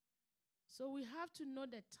 So we have to know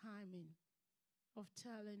the timing of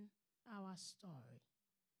telling our story.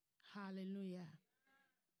 Hallelujah.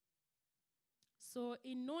 So,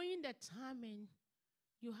 in knowing the timing,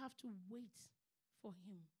 you have to wait for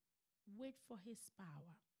him. Wait for his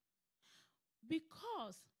power.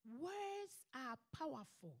 Because words are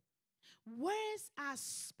powerful. Words are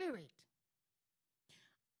spirit.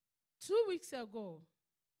 2 weeks ago,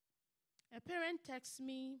 a parent texted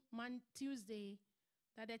me Tuesday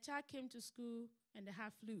that the child came to school and they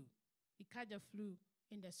had flu. He caught the flu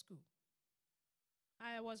in the school.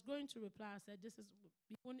 I was going to reply. I said,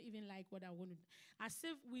 we wouldn't even like what I wanted. As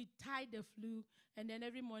if we tied the flu and then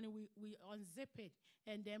every morning we unzip it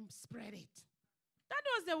and then spread it. That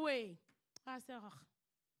was the way. I said,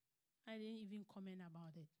 I didn't even comment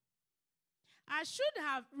about it. I should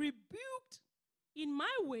have rebuked in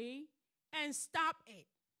my way and stopped it.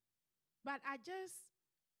 But I just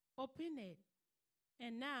opened it.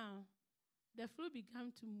 And now the flu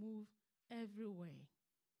began to move everywhere.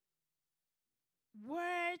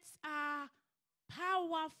 Words are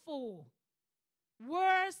powerful.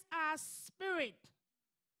 Words are spirit.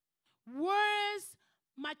 Words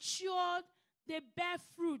matured, they bear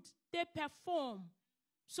fruit, they perform.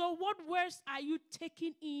 So what words are you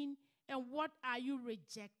taking in and what are you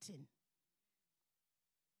rejecting?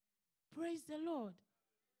 Praise the Lord.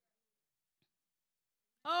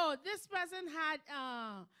 Oh, this person had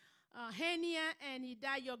hernia and he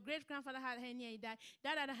died. Your great grandfather had hernia, he died.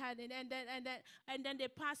 That other had it, and then they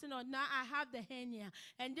pass it on. Now I have the hernia,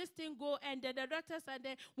 and this thing go, and then the doctor said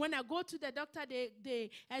that when I go to the doctor, they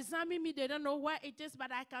examine me. They don't know where it is,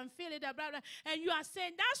 but I can feel it. Blah, blah, blah. And you are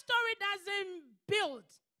saying that story doesn't build.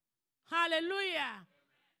 Hallelujah.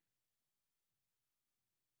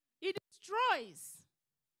 It destroys.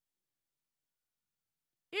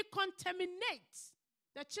 It contaminates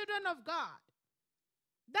the children of God.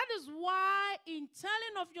 That is why in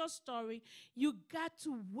telling of your story, you got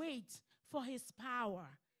to wait for his power.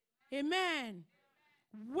 Amen.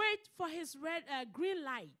 Wait for his green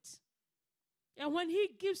light. And when he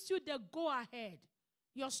gives you the go-ahead,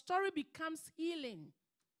 your story becomes healing.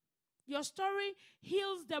 Your story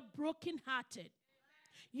heals the brokenhearted.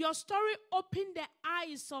 Your story opens the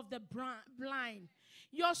eyes of the blind.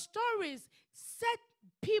 Your stories set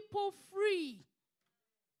people free.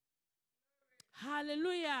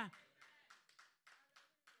 Hallelujah.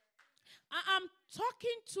 I'm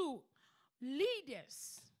talking to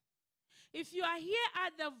leaders. If you are here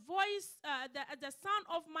at the voice, the sound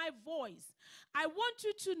of my voice, I want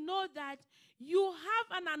you to know that you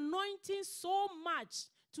have an anointing so much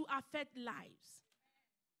to affect lives.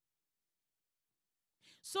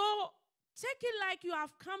 So take it like you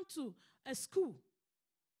have come to a school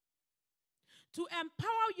to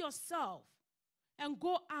empower yourself and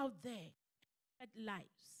go out there at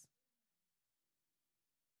lives.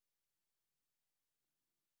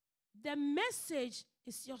 The message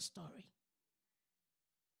is your story.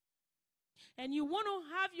 And you want to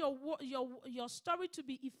have your story to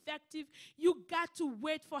be effective, you got to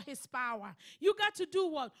wait for his power. You got to do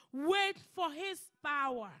what? Wait for his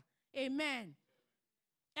power. Amen.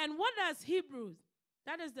 And what does Hebrews?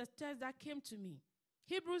 That is the text that came to me.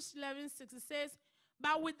 Hebrews 11:6, it says,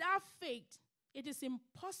 but without faith, it is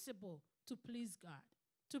impossible to please God,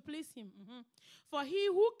 to please him. For he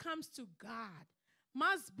who comes to God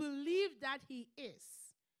must believe that he is,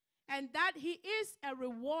 and that he is a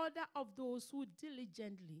rewarder of those who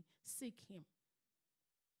diligently seek him.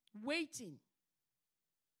 Waiting.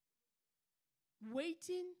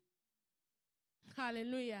 Waiting.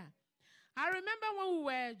 Hallelujah. I remember when we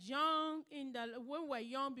were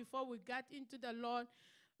young before we got into the Lord,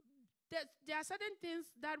 there are certain things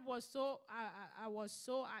that was so,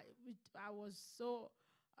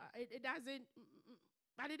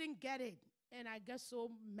 I didn't get it. And I get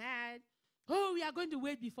so mad. Oh, we are going to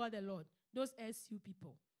wait before the Lord. Those SU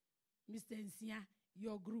people. Mr. Nsia,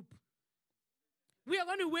 your group. We are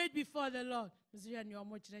going to wait before the Lord.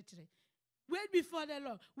 Wait before the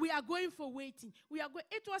Lord. We are going for waiting.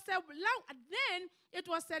 It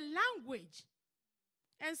was a language.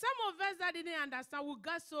 And some of us that didn't understand, we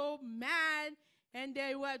got so mad, and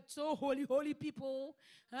they were so holy people.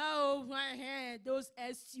 Oh, my head, those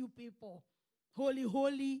SU people.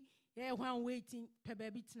 Holy. Yeah, when waiting,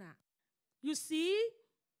 you see?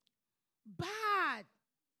 Bad.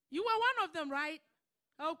 You were one of them, right?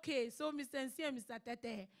 Okay, so Mr. Nsia and Mr.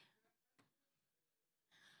 Tete.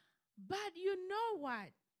 But you know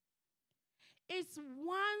what? It's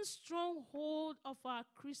one stronghold of our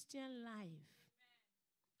Christian life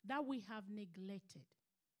that we have neglected.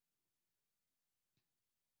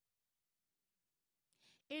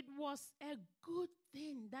 It was a good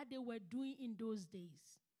thing that they were doing in those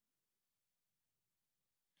days.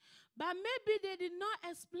 But maybe they did not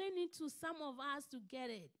explain it to some of us to get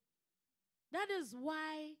it. That is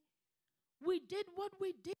why we did what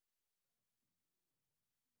we did.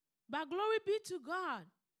 But glory be to God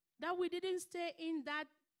that we didn't stay in that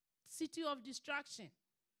city of distraction.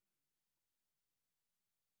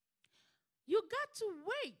 You got to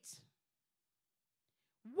wait.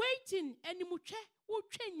 Waiting.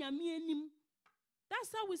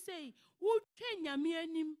 That's how we say.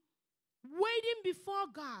 Waiting before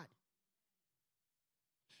God.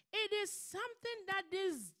 It is something that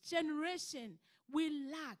this generation will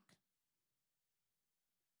lack.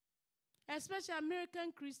 Especially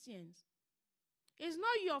American Christians. It's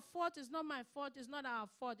not your fault, it's not my fault, it's not our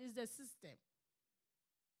fault, it's the system.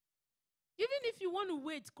 Even if you want to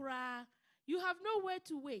wait, you have nowhere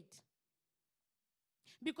to wait.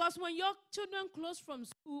 Because when your children close from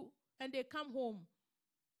school and they come home,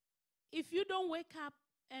 if you don't wake up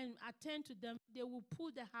and attend to them, they will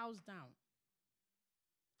pull the house down.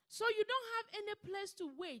 So you don't have any place to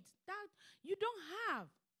wait. That you don't have.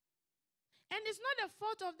 And it's not the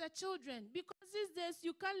fault of the children, because these days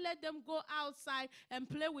you can't let them go outside and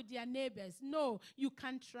play with their neighbors. No, you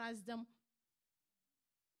can't trust them.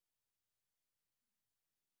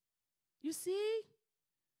 You see?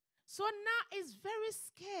 So now it's very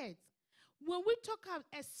scared. When we talk about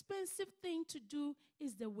expensive thing to do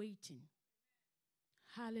is the waiting.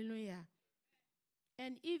 Hallelujah.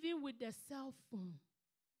 And even with the cell phone,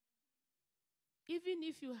 even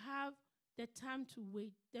if you have the time to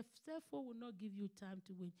wait, the cell phone will not give you time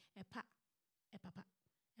to wait. A pa, a papa,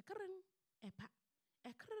 a kring, a pa,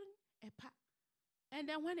 a kring, a pa. And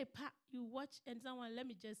then when a pa, you watch and someone, let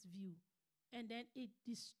me just view. And then it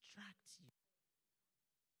distracts you.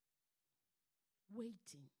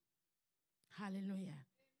 Waiting. Hallelujah. Amen.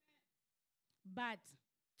 But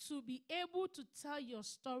to be able to tell your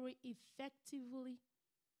story effectively,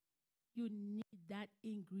 you need that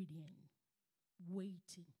ingredient.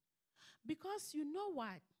 Waiting. Because you know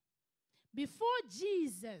what? Before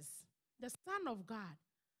Jesus, the Son of God,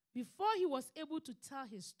 before he was able to tell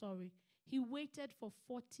his story, he waited for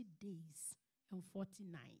 40 days and 40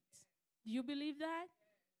 nights. Do you believe that?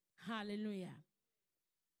 Hallelujah.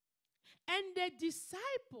 And the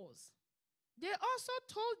disciples, they also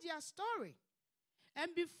told their story.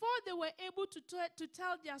 And before they were able to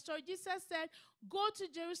tell their story, Jesus said, go to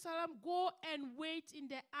Jerusalem, go and wait in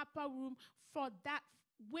the upper room for that,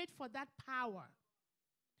 wait for that power.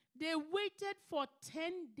 They waited for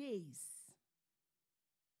 10 days.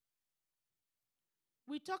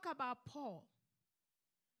 We talk about Paul.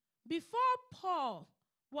 Before Paul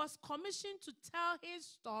was commissioned to tell his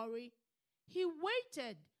story, he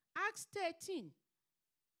waited. Acts 13.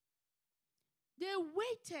 They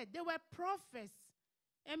waited. They were prophets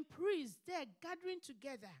and priests there gathering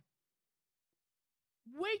together,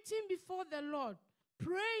 waiting before the Lord,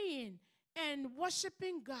 praying and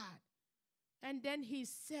worshiping God. And then he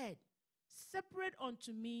said, separate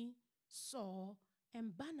unto me Saul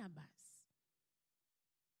and Barnabas.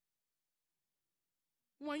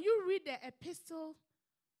 When you read the epistle,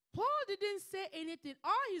 Paul didn't say anything.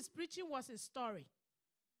 All his preaching was a story.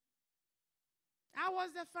 I was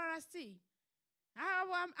the Pharisee.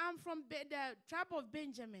 I'm from the tribe of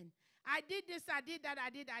Benjamin. I did this, I did that, I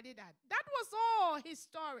did that. That was all his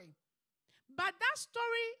story. But that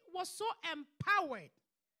story was so empowered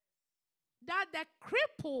that the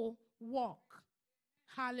cripple walk.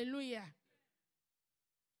 Hallelujah.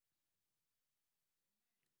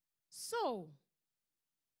 So,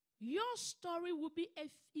 your story will be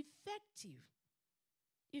effective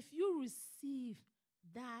if you receive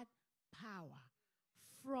that power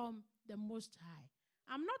from the Most High.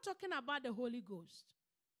 I'm not talking about the Holy Ghost.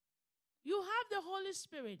 You have the Holy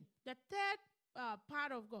Spirit, the third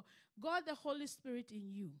part of God, God the Holy Spirit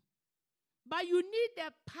in you. But you need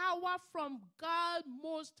the power from God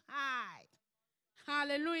Most High.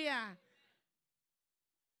 Hallelujah.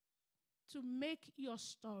 To make your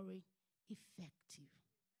story effective.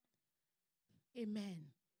 Amen.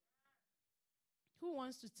 Who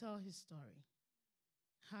wants to tell his story?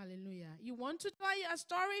 Hallelujah. You want to tell your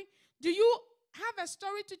story? Do you have a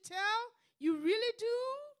story to tell? You really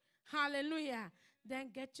do? Hallelujah.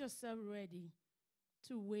 Then get yourself ready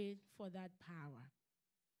to wait for that power.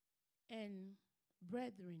 And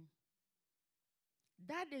brethren,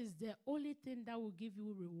 that is the only thing that will give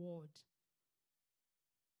you reward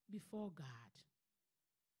before God.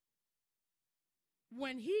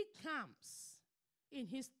 When he comes in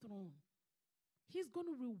his throne, he's going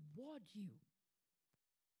to reward you.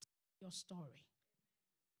 Your story.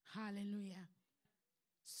 Hallelujah.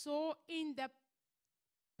 So in the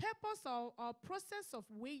purpose or process of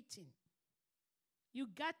waiting, You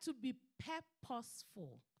got to be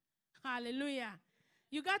purposeful. Hallelujah.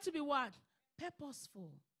 You got to be what?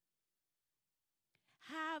 Purposeful.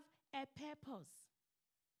 Have a purpose.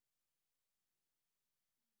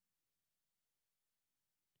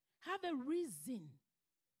 Have a reason.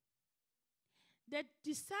 The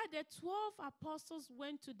 12 apostles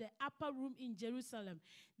went to the upper room in Jerusalem.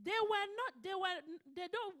 They were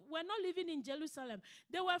not living in Jerusalem.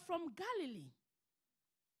 They were from Galilee.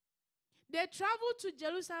 They traveled to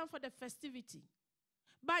Jerusalem for the festivity.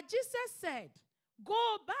 But Jesus said,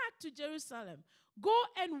 go back to Jerusalem. Go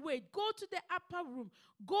and wait. Go to the upper room.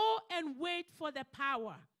 Go and wait for the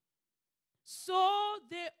power. So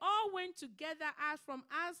they all went together as from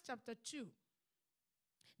Acts chapter 2.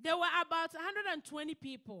 There were about 120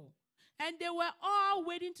 people, and they were all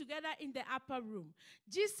waiting together in the upper room.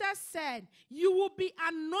 Jesus said, you will be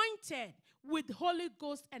anointed with Holy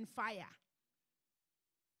Ghost and fire.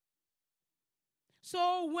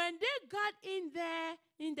 So when they got in there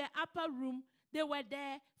in the upper room, they were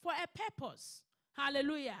there for a purpose.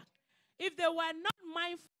 Hallelujah. If they were not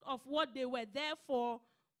mindful of what they were there for,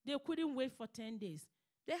 they couldn't wait for 10 days.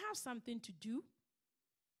 They have something to do.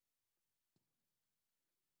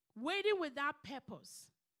 Waiting without purpose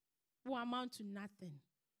will amount to nothing.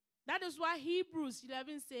 That is why Hebrews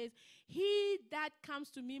 11 says, he that comes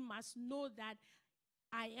to me must know that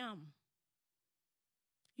I am.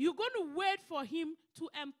 You're going to wait for him to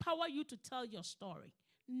empower you to tell your story.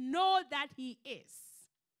 Know that he is.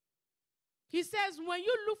 He says, when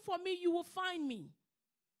you look for me, you will find me.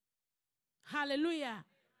 Hallelujah.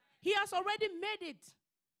 He has already made it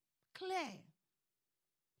clear.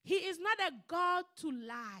 He is not a God to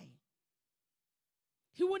lie.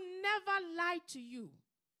 He will never lie to you.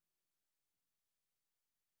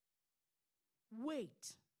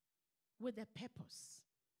 Wait with a purpose.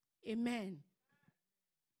 Amen.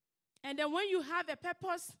 And then when you have a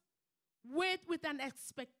purpose, wait with an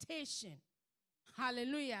expectation.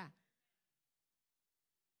 Hallelujah.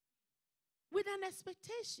 With an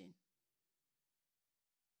expectation.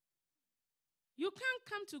 You can't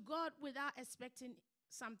come to God without expecting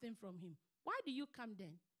something from him. Why do you come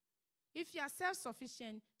then? If you are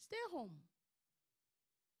self-sufficient, stay home.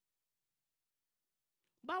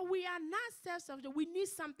 But we are not self-sufficient. We need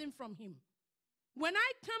something from him. When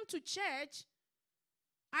I come to church,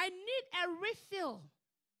 I need a refill.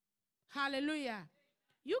 Hallelujah.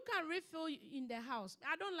 You can refill in the house.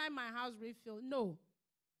 I don't like my house refilled. No.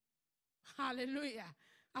 Hallelujah.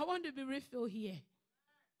 I want to be refilled here.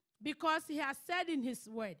 Because he has said in his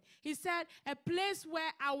word, he said, a place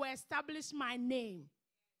where I will establish my name.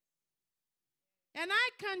 And I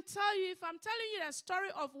can tell you, if I'm telling you the story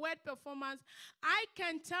of word performance, I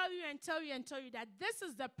can tell you and tell you and tell you that this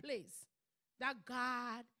is the place that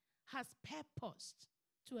God has purposed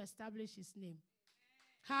to establish his name.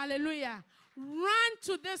 Hallelujah. Run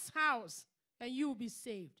to this house and you will be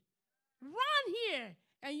saved. Run here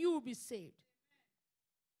and you will be saved.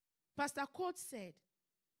 Pastor Court said,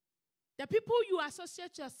 the people you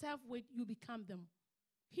associate yourself with, you become them.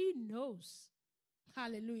 He knows.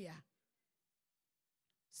 Hallelujah.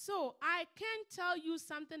 So I can't tell you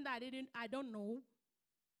something that I don't know.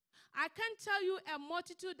 I can't tell you a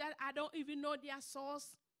multitude that I don't even know their source.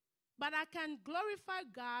 But I can glorify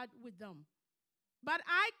God with them. But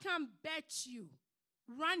I can bet you,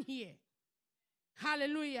 run here.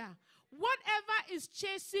 Hallelujah. Whatever is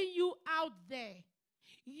chasing you out there,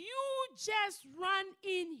 you just run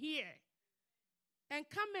in here and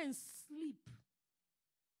come and sleep.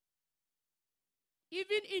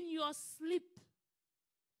 Even in your sleep,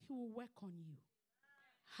 he will work on you.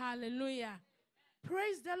 Hallelujah.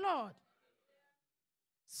 Praise the Lord.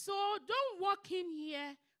 So don't walk in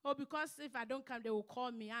here, because if I don't come, they will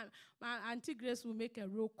call me. My Auntie Grace will make a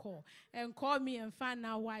roll call and call me and find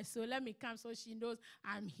out why. So let me come so she knows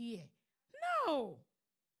I'm here. No.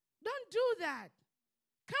 Don't do that.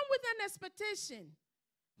 Come with an expectation.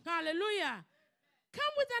 Hallelujah.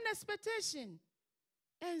 Come with an expectation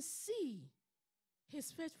and see his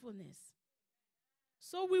faithfulness.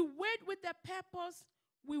 So we wait with a purpose.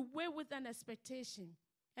 We wait with an expectation.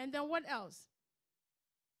 And then what else?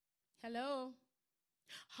 Hello?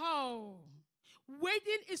 Oh,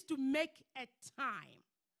 waiting is to make a time.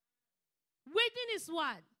 Waiting is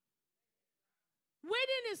what?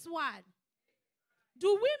 Waiting is what?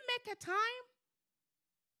 Do we make a time?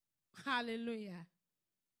 Hallelujah.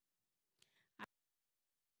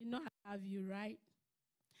 You know I love you, right?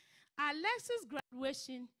 Alexa's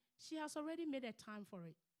graduation, she has already made a time for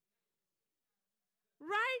it.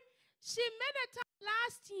 Right? She made a time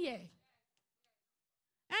last year.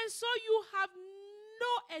 And so you have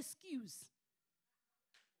no excuse.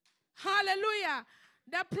 Hallelujah.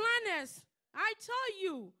 The planners, I tell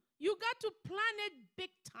you, you got to plan it big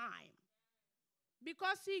time.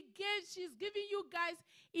 Because she's giving you guys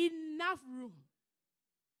enough room.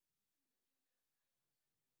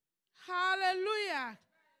 Hallelujah.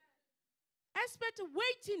 Expect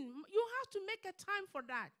waiting. You have to make a time for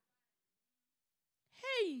that.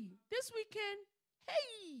 Hey, this weekend,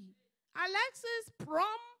 hey, Alexis prom,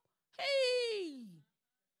 hey.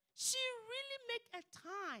 She really make a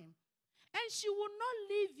time. And she will not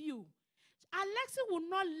leave you. Alexis will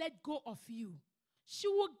not let go of you. She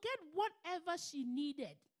will get whatever she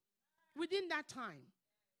needed within that time.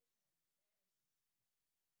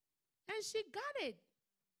 And she got it.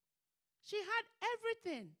 She had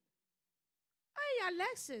everything. Hey,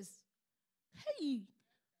 Alexis. Hey.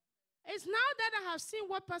 It's now that I have seen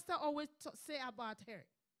what Pastor always say about her.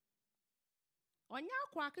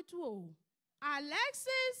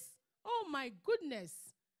 Alexis. Oh, my goodness.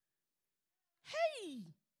 Hey.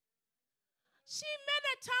 She made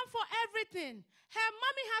a time for everything. Her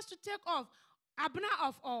mommy has to take off. Abna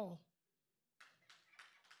of all.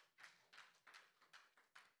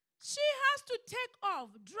 She has to take off.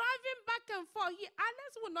 Driving back and forth.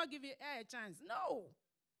 Alex will not give her a chance. No.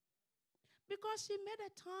 Because she made a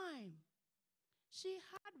time. She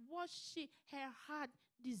had what her heart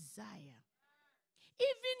desire.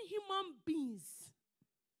 Even human beings,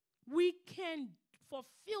 we can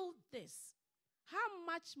fulfill this. How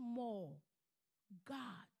much more God,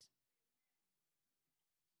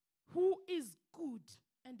 who is good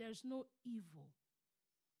and there's no evil.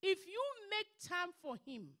 If you make time for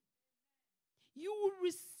him, you will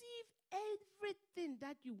receive everything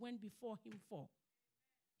that you went before him for.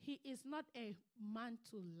 He is not a man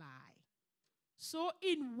to lie. So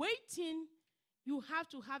in waiting, you have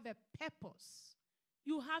to have a purpose.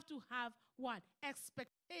 You have to have what?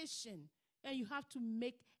 Expectation. And you have to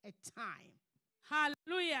make a time.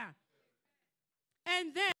 Hallelujah.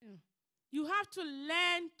 And then you have to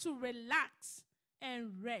learn to relax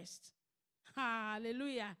and rest.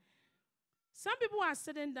 Hallelujah. Some people are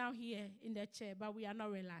sitting down here in the chair, but we are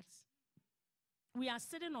not relaxed. We are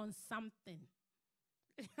sitting on something.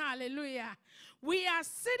 Hallelujah. We are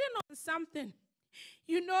sitting on something.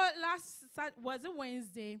 You know, was it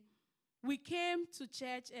Wednesday? We came to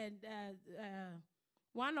church and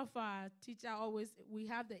one of our teachers we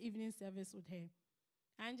have the evening service with her.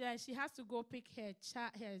 And she has to go pick her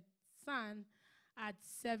son at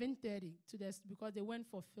 7:30 because they went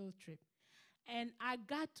for field trip. And I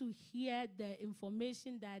got to hear the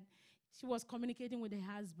information that she was communicating with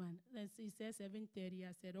her husband. And she said 7:30.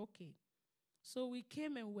 I said, okay. So we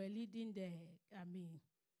came and were leading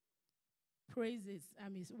praises,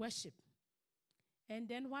 worship. And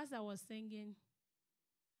then whilst I was singing,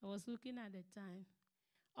 I was looking at the time.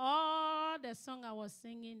 All the song I was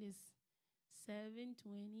singing is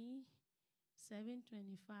 7:20,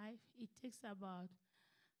 7:25. It takes about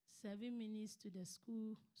 7 minutes to the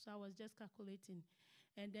school. So I was just calculating.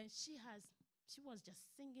 And then she was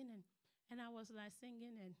just singing and I was like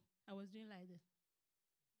singing and I was doing like this.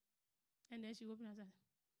 And then she opened her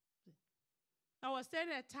eyes. I was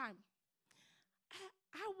staring at time.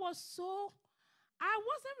 I wasn't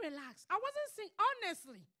relaxed. I wasn't singing,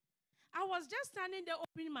 honestly. I was just standing there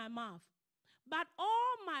opening my mouth. But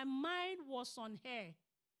all my mind was on her.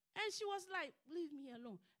 And she was like, leave me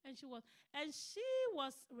alone. And she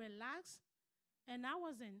was relaxed, and I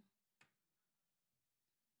wasn't.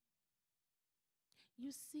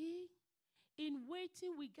 You see, in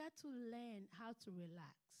waiting, we got to learn how to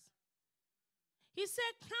relax. He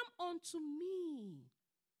said, come unto me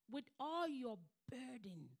with all your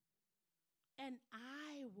burden, and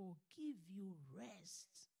I will give you rest.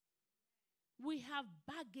 We have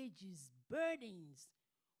baggages, burdens.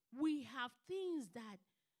 We have things that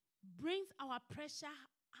brings our pressure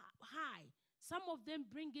high. Some of them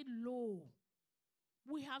bring it low.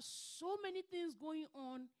 We have so many things going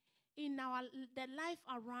on in the life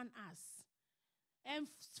around us. And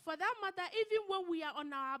for that matter, even when we are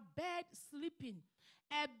on our bed sleeping,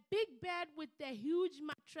 a big bed with a huge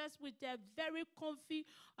mattress, with a very comfy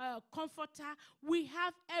comforter, we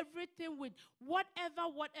have everything with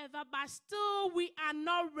whatever, but still we are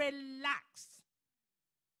not relaxed.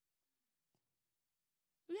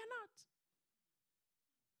 We are not.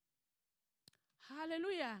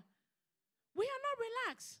 Hallelujah. We are not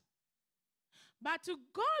relaxed. But to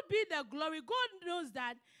God be the glory. God knows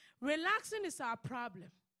that relaxing is our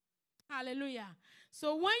problem. Hallelujah.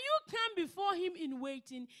 So when you come before him in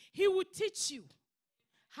waiting, he will teach you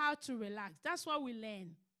how to relax. That's what we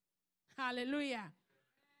learn. Hallelujah.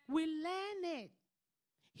 We learn it.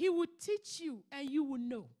 He will teach you and you will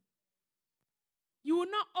know. You will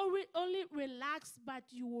not only relax, but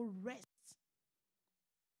you will rest.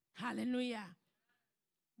 Hallelujah.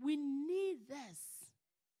 We need this.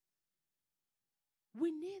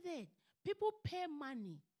 We need it. People pay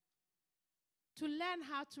money to learn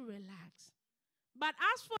how to relax. But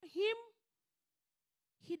as for him,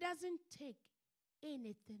 he doesn't take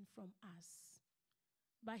anything from us,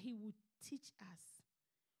 but he will teach us.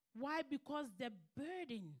 Why? Because the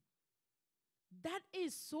burden that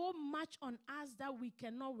is so much on us that we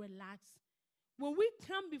cannot relax. When we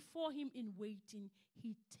come before him in waiting,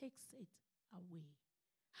 he takes it away.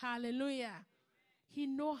 Hallelujah. He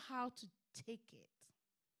knows how to take it.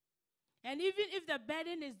 And even if the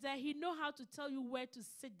burden is there, he knows how to tell you where to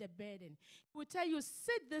sit the burden. He will tell you,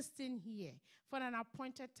 sit this thing here. For an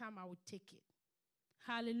appointed time, I will take it.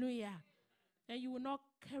 Hallelujah. And you will not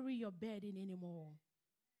carry your burden anymore.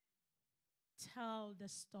 Tell the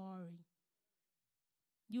story.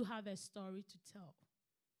 You have a story to tell.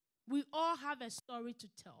 We all have a story to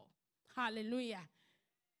tell. Hallelujah.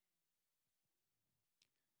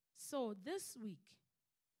 So this week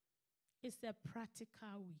is a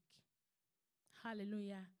practical week.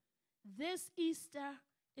 Hallelujah. This Easter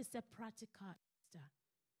is a practical Easter.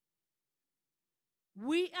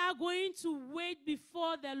 We are going to wait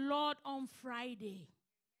before the Lord on Friday.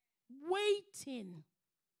 Waiting.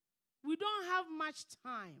 We don't have much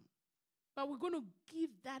time, but we're going to give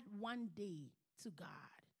that one day to God.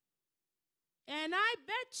 And I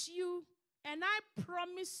bet you, and I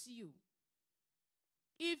promise you,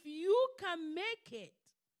 if you can make it,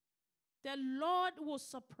 the Lord will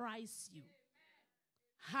surprise you.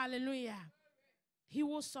 Hallelujah. He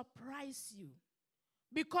will surprise you.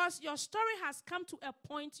 Because your story has come to a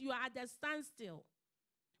point you are at a standstill.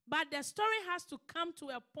 But the story has to come to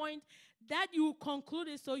a point that you conclude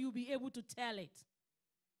it so you'll be able to tell it.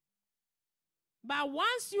 But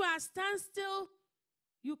once you are standstill,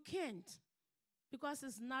 you can't. Because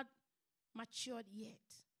it's not matured yet.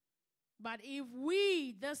 But if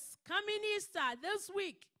we, this coming Easter, this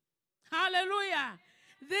week, hallelujah,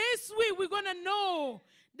 this week we're going to know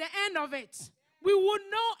the end of it. We will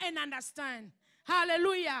know and understand.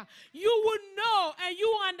 Hallelujah. You will know and you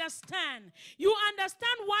will understand. You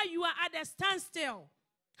understand why you are at a standstill.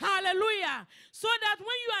 Hallelujah. So that when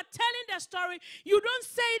you are telling the story, you don't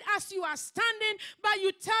say it as you are standing, but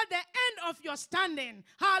you tell the end of your standing.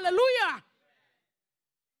 Hallelujah.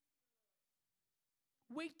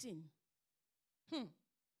 Waiting.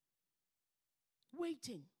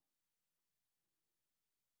 Waiting.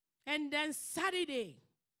 And then Saturday,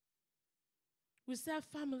 we say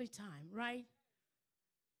family time, right?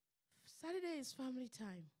 Saturday is family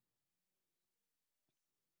time.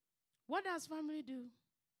 What does family do?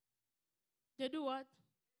 They do what?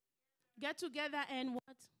 Get together and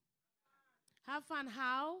what? Have fun.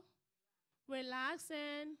 How?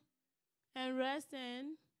 Relaxing and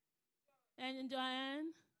resting and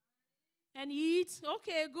enjoying and eat.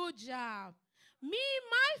 Okay, good job. Me,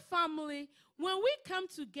 my family, when we come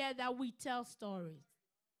together, we tell stories.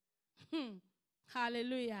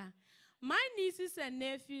 Hallelujah. My nieces and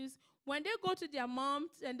nephews, when they go to their moms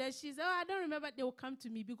and then she says, oh, I don't remember, they will come to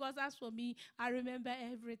me because as for me, I remember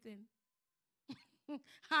everything.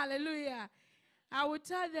 Hallelujah. I will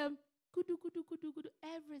tell them, kudu, kudu, kudu, kudu,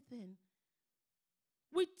 everything.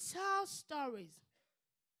 We tell stories.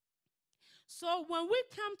 So when we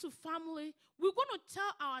come to family, we're going to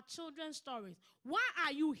tell our children stories. Why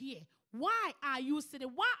are you here? Why are you sitting?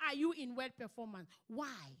 Why are you in word performance?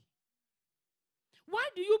 Why? Why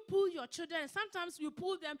do you pull your children? Sometimes you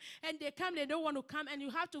pull them and they come, they don't want to come, and you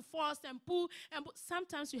have to force and pull. And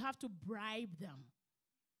sometimes you have to bribe them.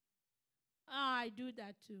 I do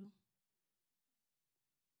that too.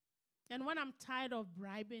 And when I'm tired of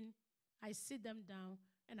bribing, I sit them down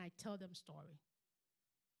and I tell them story.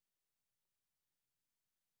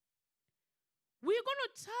 We're going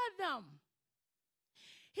to tell them.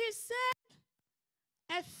 He said,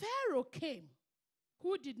 a Pharaoh came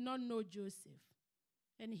who did not know Joseph,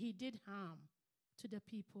 and he did harm to the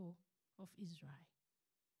people of Israel.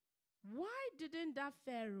 Why didn't that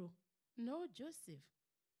Pharaoh know Joseph?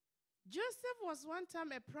 Joseph was one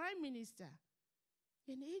time a prime minister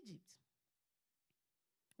in Egypt.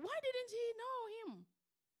 Why didn't he know him?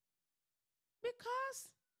 Because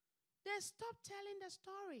they stopped telling the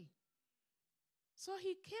story. So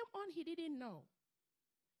he came on, he didn't know.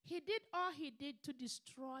 He did all he did to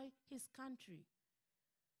destroy his country.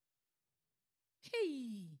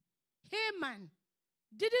 Haman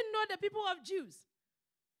didn't know the people of Jews.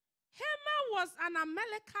 Haman was an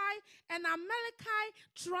Amalekite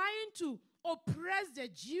trying to oppress the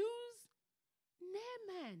Jews.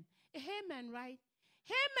 Haman, right?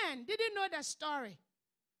 Haman didn't know the story.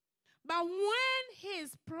 But when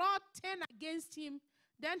his plot turned against him,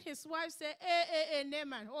 then his wife said, hey,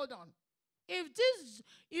 Naaman, hold on.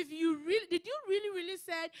 Did you really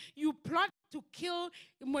said you plot to kill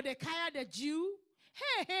Mordecai the Jew?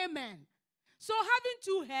 Hey, man. So having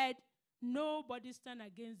two heads, nobody stand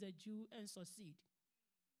against the Jew and succeed.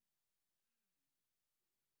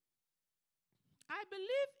 I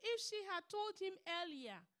believe if she had told him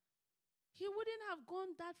earlier, he wouldn't have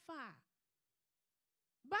gone that far.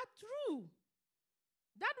 But true,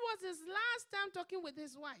 that was his last time talking with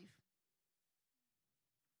his wife.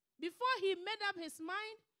 Before he made up his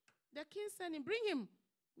mind, the king said him, bring him.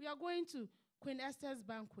 We are going to Queen Esther's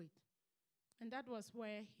banquet. And that was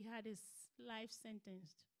where he had his life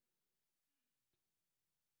sentenced.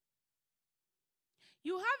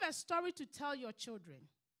 You have a story to tell your children.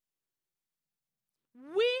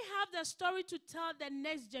 We have the story to tell the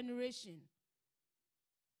next generation.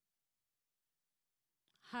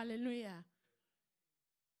 Hallelujah.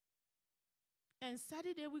 And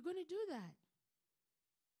Saturday, we're going to do that.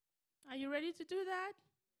 Are you ready to do that?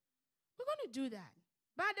 We're going to do that.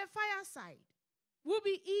 By the fireside. We'll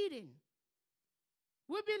be eating.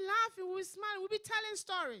 We'll be laughing. We'll be smiling. We'll be telling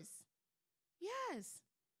stories. Yes.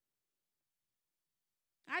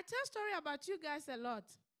 I tell story about you guys a lot.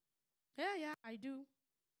 Yeah, I do.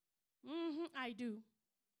 I do.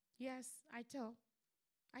 Yes, I tell.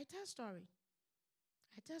 I tell story.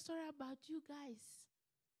 I tell story about you guys.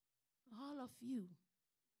 All of you.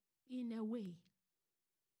 In a way.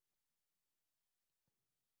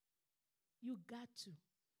 You got to.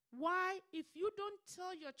 Why? If you don't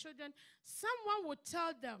tell your children, someone will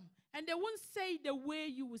tell them. And they won't say the way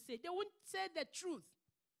you will say. They won't say the truth.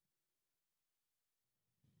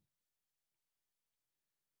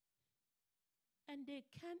 And they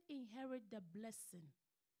can't inherit the blessing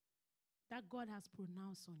that God has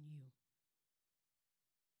pronounced on you.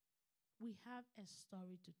 We have a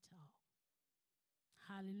story to tell.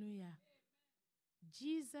 Hallelujah.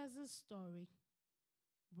 Jesus' story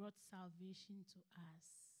brought salvation to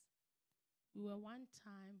us. We were one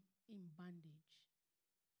time in bondage.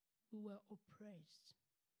 We were oppressed.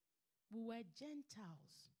 We were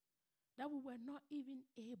Gentiles, that we were not even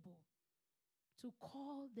able to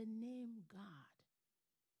call the name God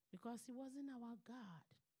because he wasn't our God.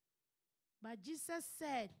 But Jesus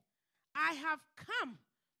said, I have come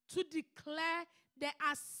to declare the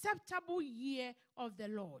acceptable year of the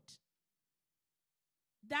Lord.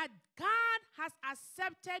 That God has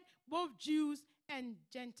accepted both Jews and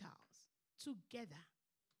Gentiles together.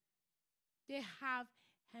 They have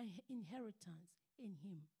an inheritance in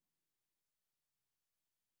him.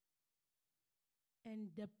 And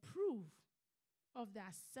the proof of the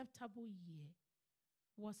acceptable year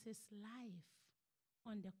was his life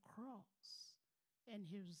on the cross and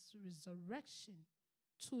his resurrection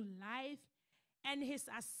to life and his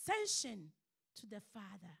ascension to the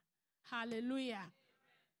Father. Hallelujah.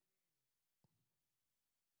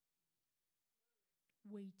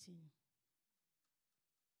 Waiting.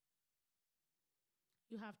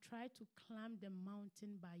 You have tried to climb the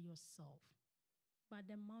mountain by yourself, but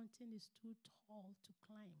the mountain is too tall to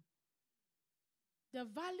climb. The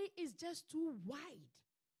valley is just too wide.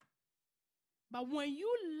 But when you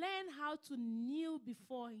learn how to kneel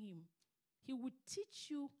before him, he will teach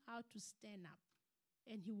you how to stand up,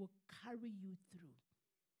 and he will carry you through.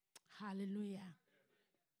 Hallelujah.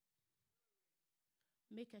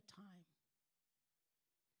 Make a time.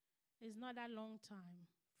 It's not a long time.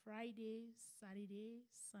 Friday, Saturday,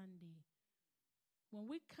 Sunday. When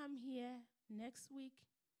we come here next week,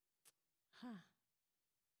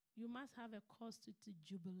 you must have a cause to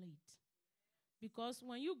jubilate. Because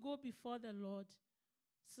when you go before the Lord,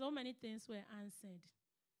 so many things were answered.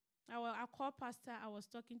 I called Pastor. I was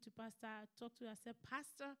talking to Pastor. I talked to her. I said,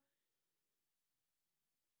 Pastor,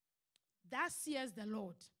 that says the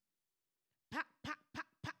Lord. Pa, pa, pa,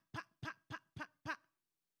 pa, pa, pa, pa, pa, pa.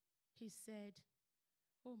 He said,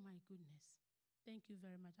 oh my goodness. Thank you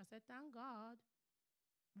very much. I said, thank God.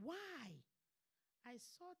 Why? I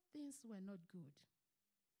saw things were not good.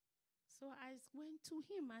 So I went to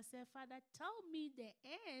him. I said, Father, tell me the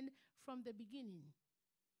end from the beginning.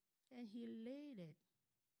 And he laid it.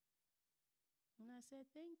 And I said,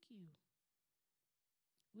 thank you.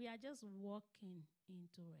 We are just walking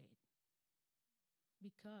into it.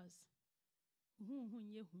 Because,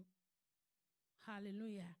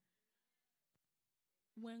 hallelujah.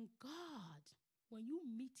 When you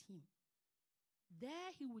meet him,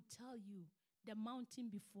 there he will tell you the mountain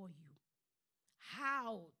before you,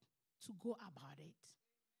 how to go about it.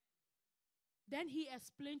 Then he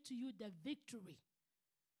explained to you the victory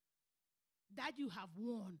that you have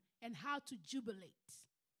won and how to jubilate.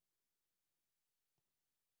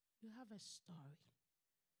 You have a story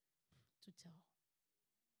to tell.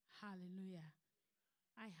 Hallelujah.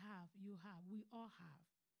 I have, you have, we all have.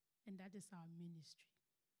 And that is our ministry.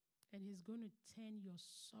 And He's going to turn your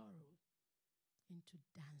sorrow into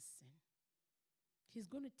dancing. He's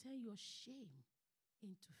going to turn your shame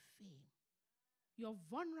into fame. You're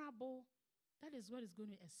vulnerable. That is what is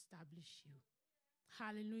going to establish you.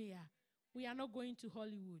 Hallelujah. We are not going to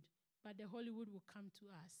Hollywood, but the Hollywood will come to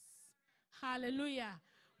us. Hallelujah.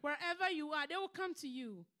 Wherever you are, they will come to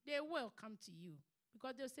you. They will come to you.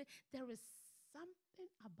 Because they'll say, there is something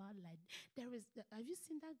about light. Have you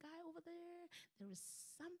seen that guy over there? There is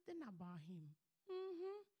something about him.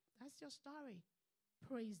 That's your story.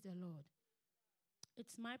 Praise the Lord.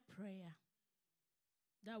 It's my prayer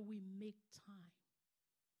that we make time.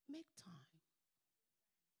 Make time.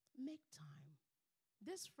 Make time.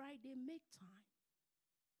 This Friday, make time.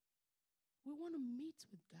 We want to meet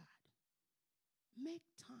with God. Make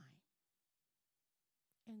time.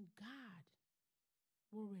 And God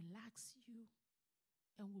will relax you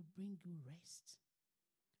and will bring you rest.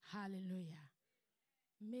 Hallelujah.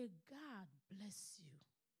 May God bless you.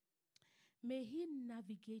 May He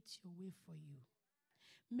navigate your way for you.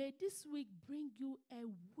 May this week bring you a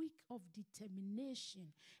week of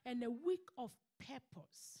determination and a week of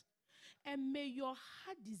purpose. And may your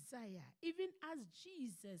heart desire, even as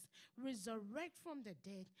Jesus resurrected from the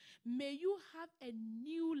dead, may you have a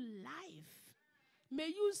new life. May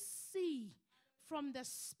you see from the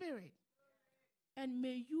Spirit. And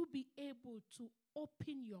may you be able to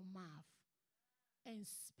open your mouth and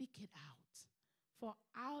speak it out. For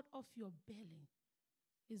out of your belly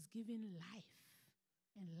is given life,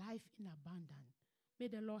 and life in abundance. May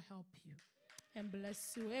the Lord help you and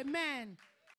bless you. Amen.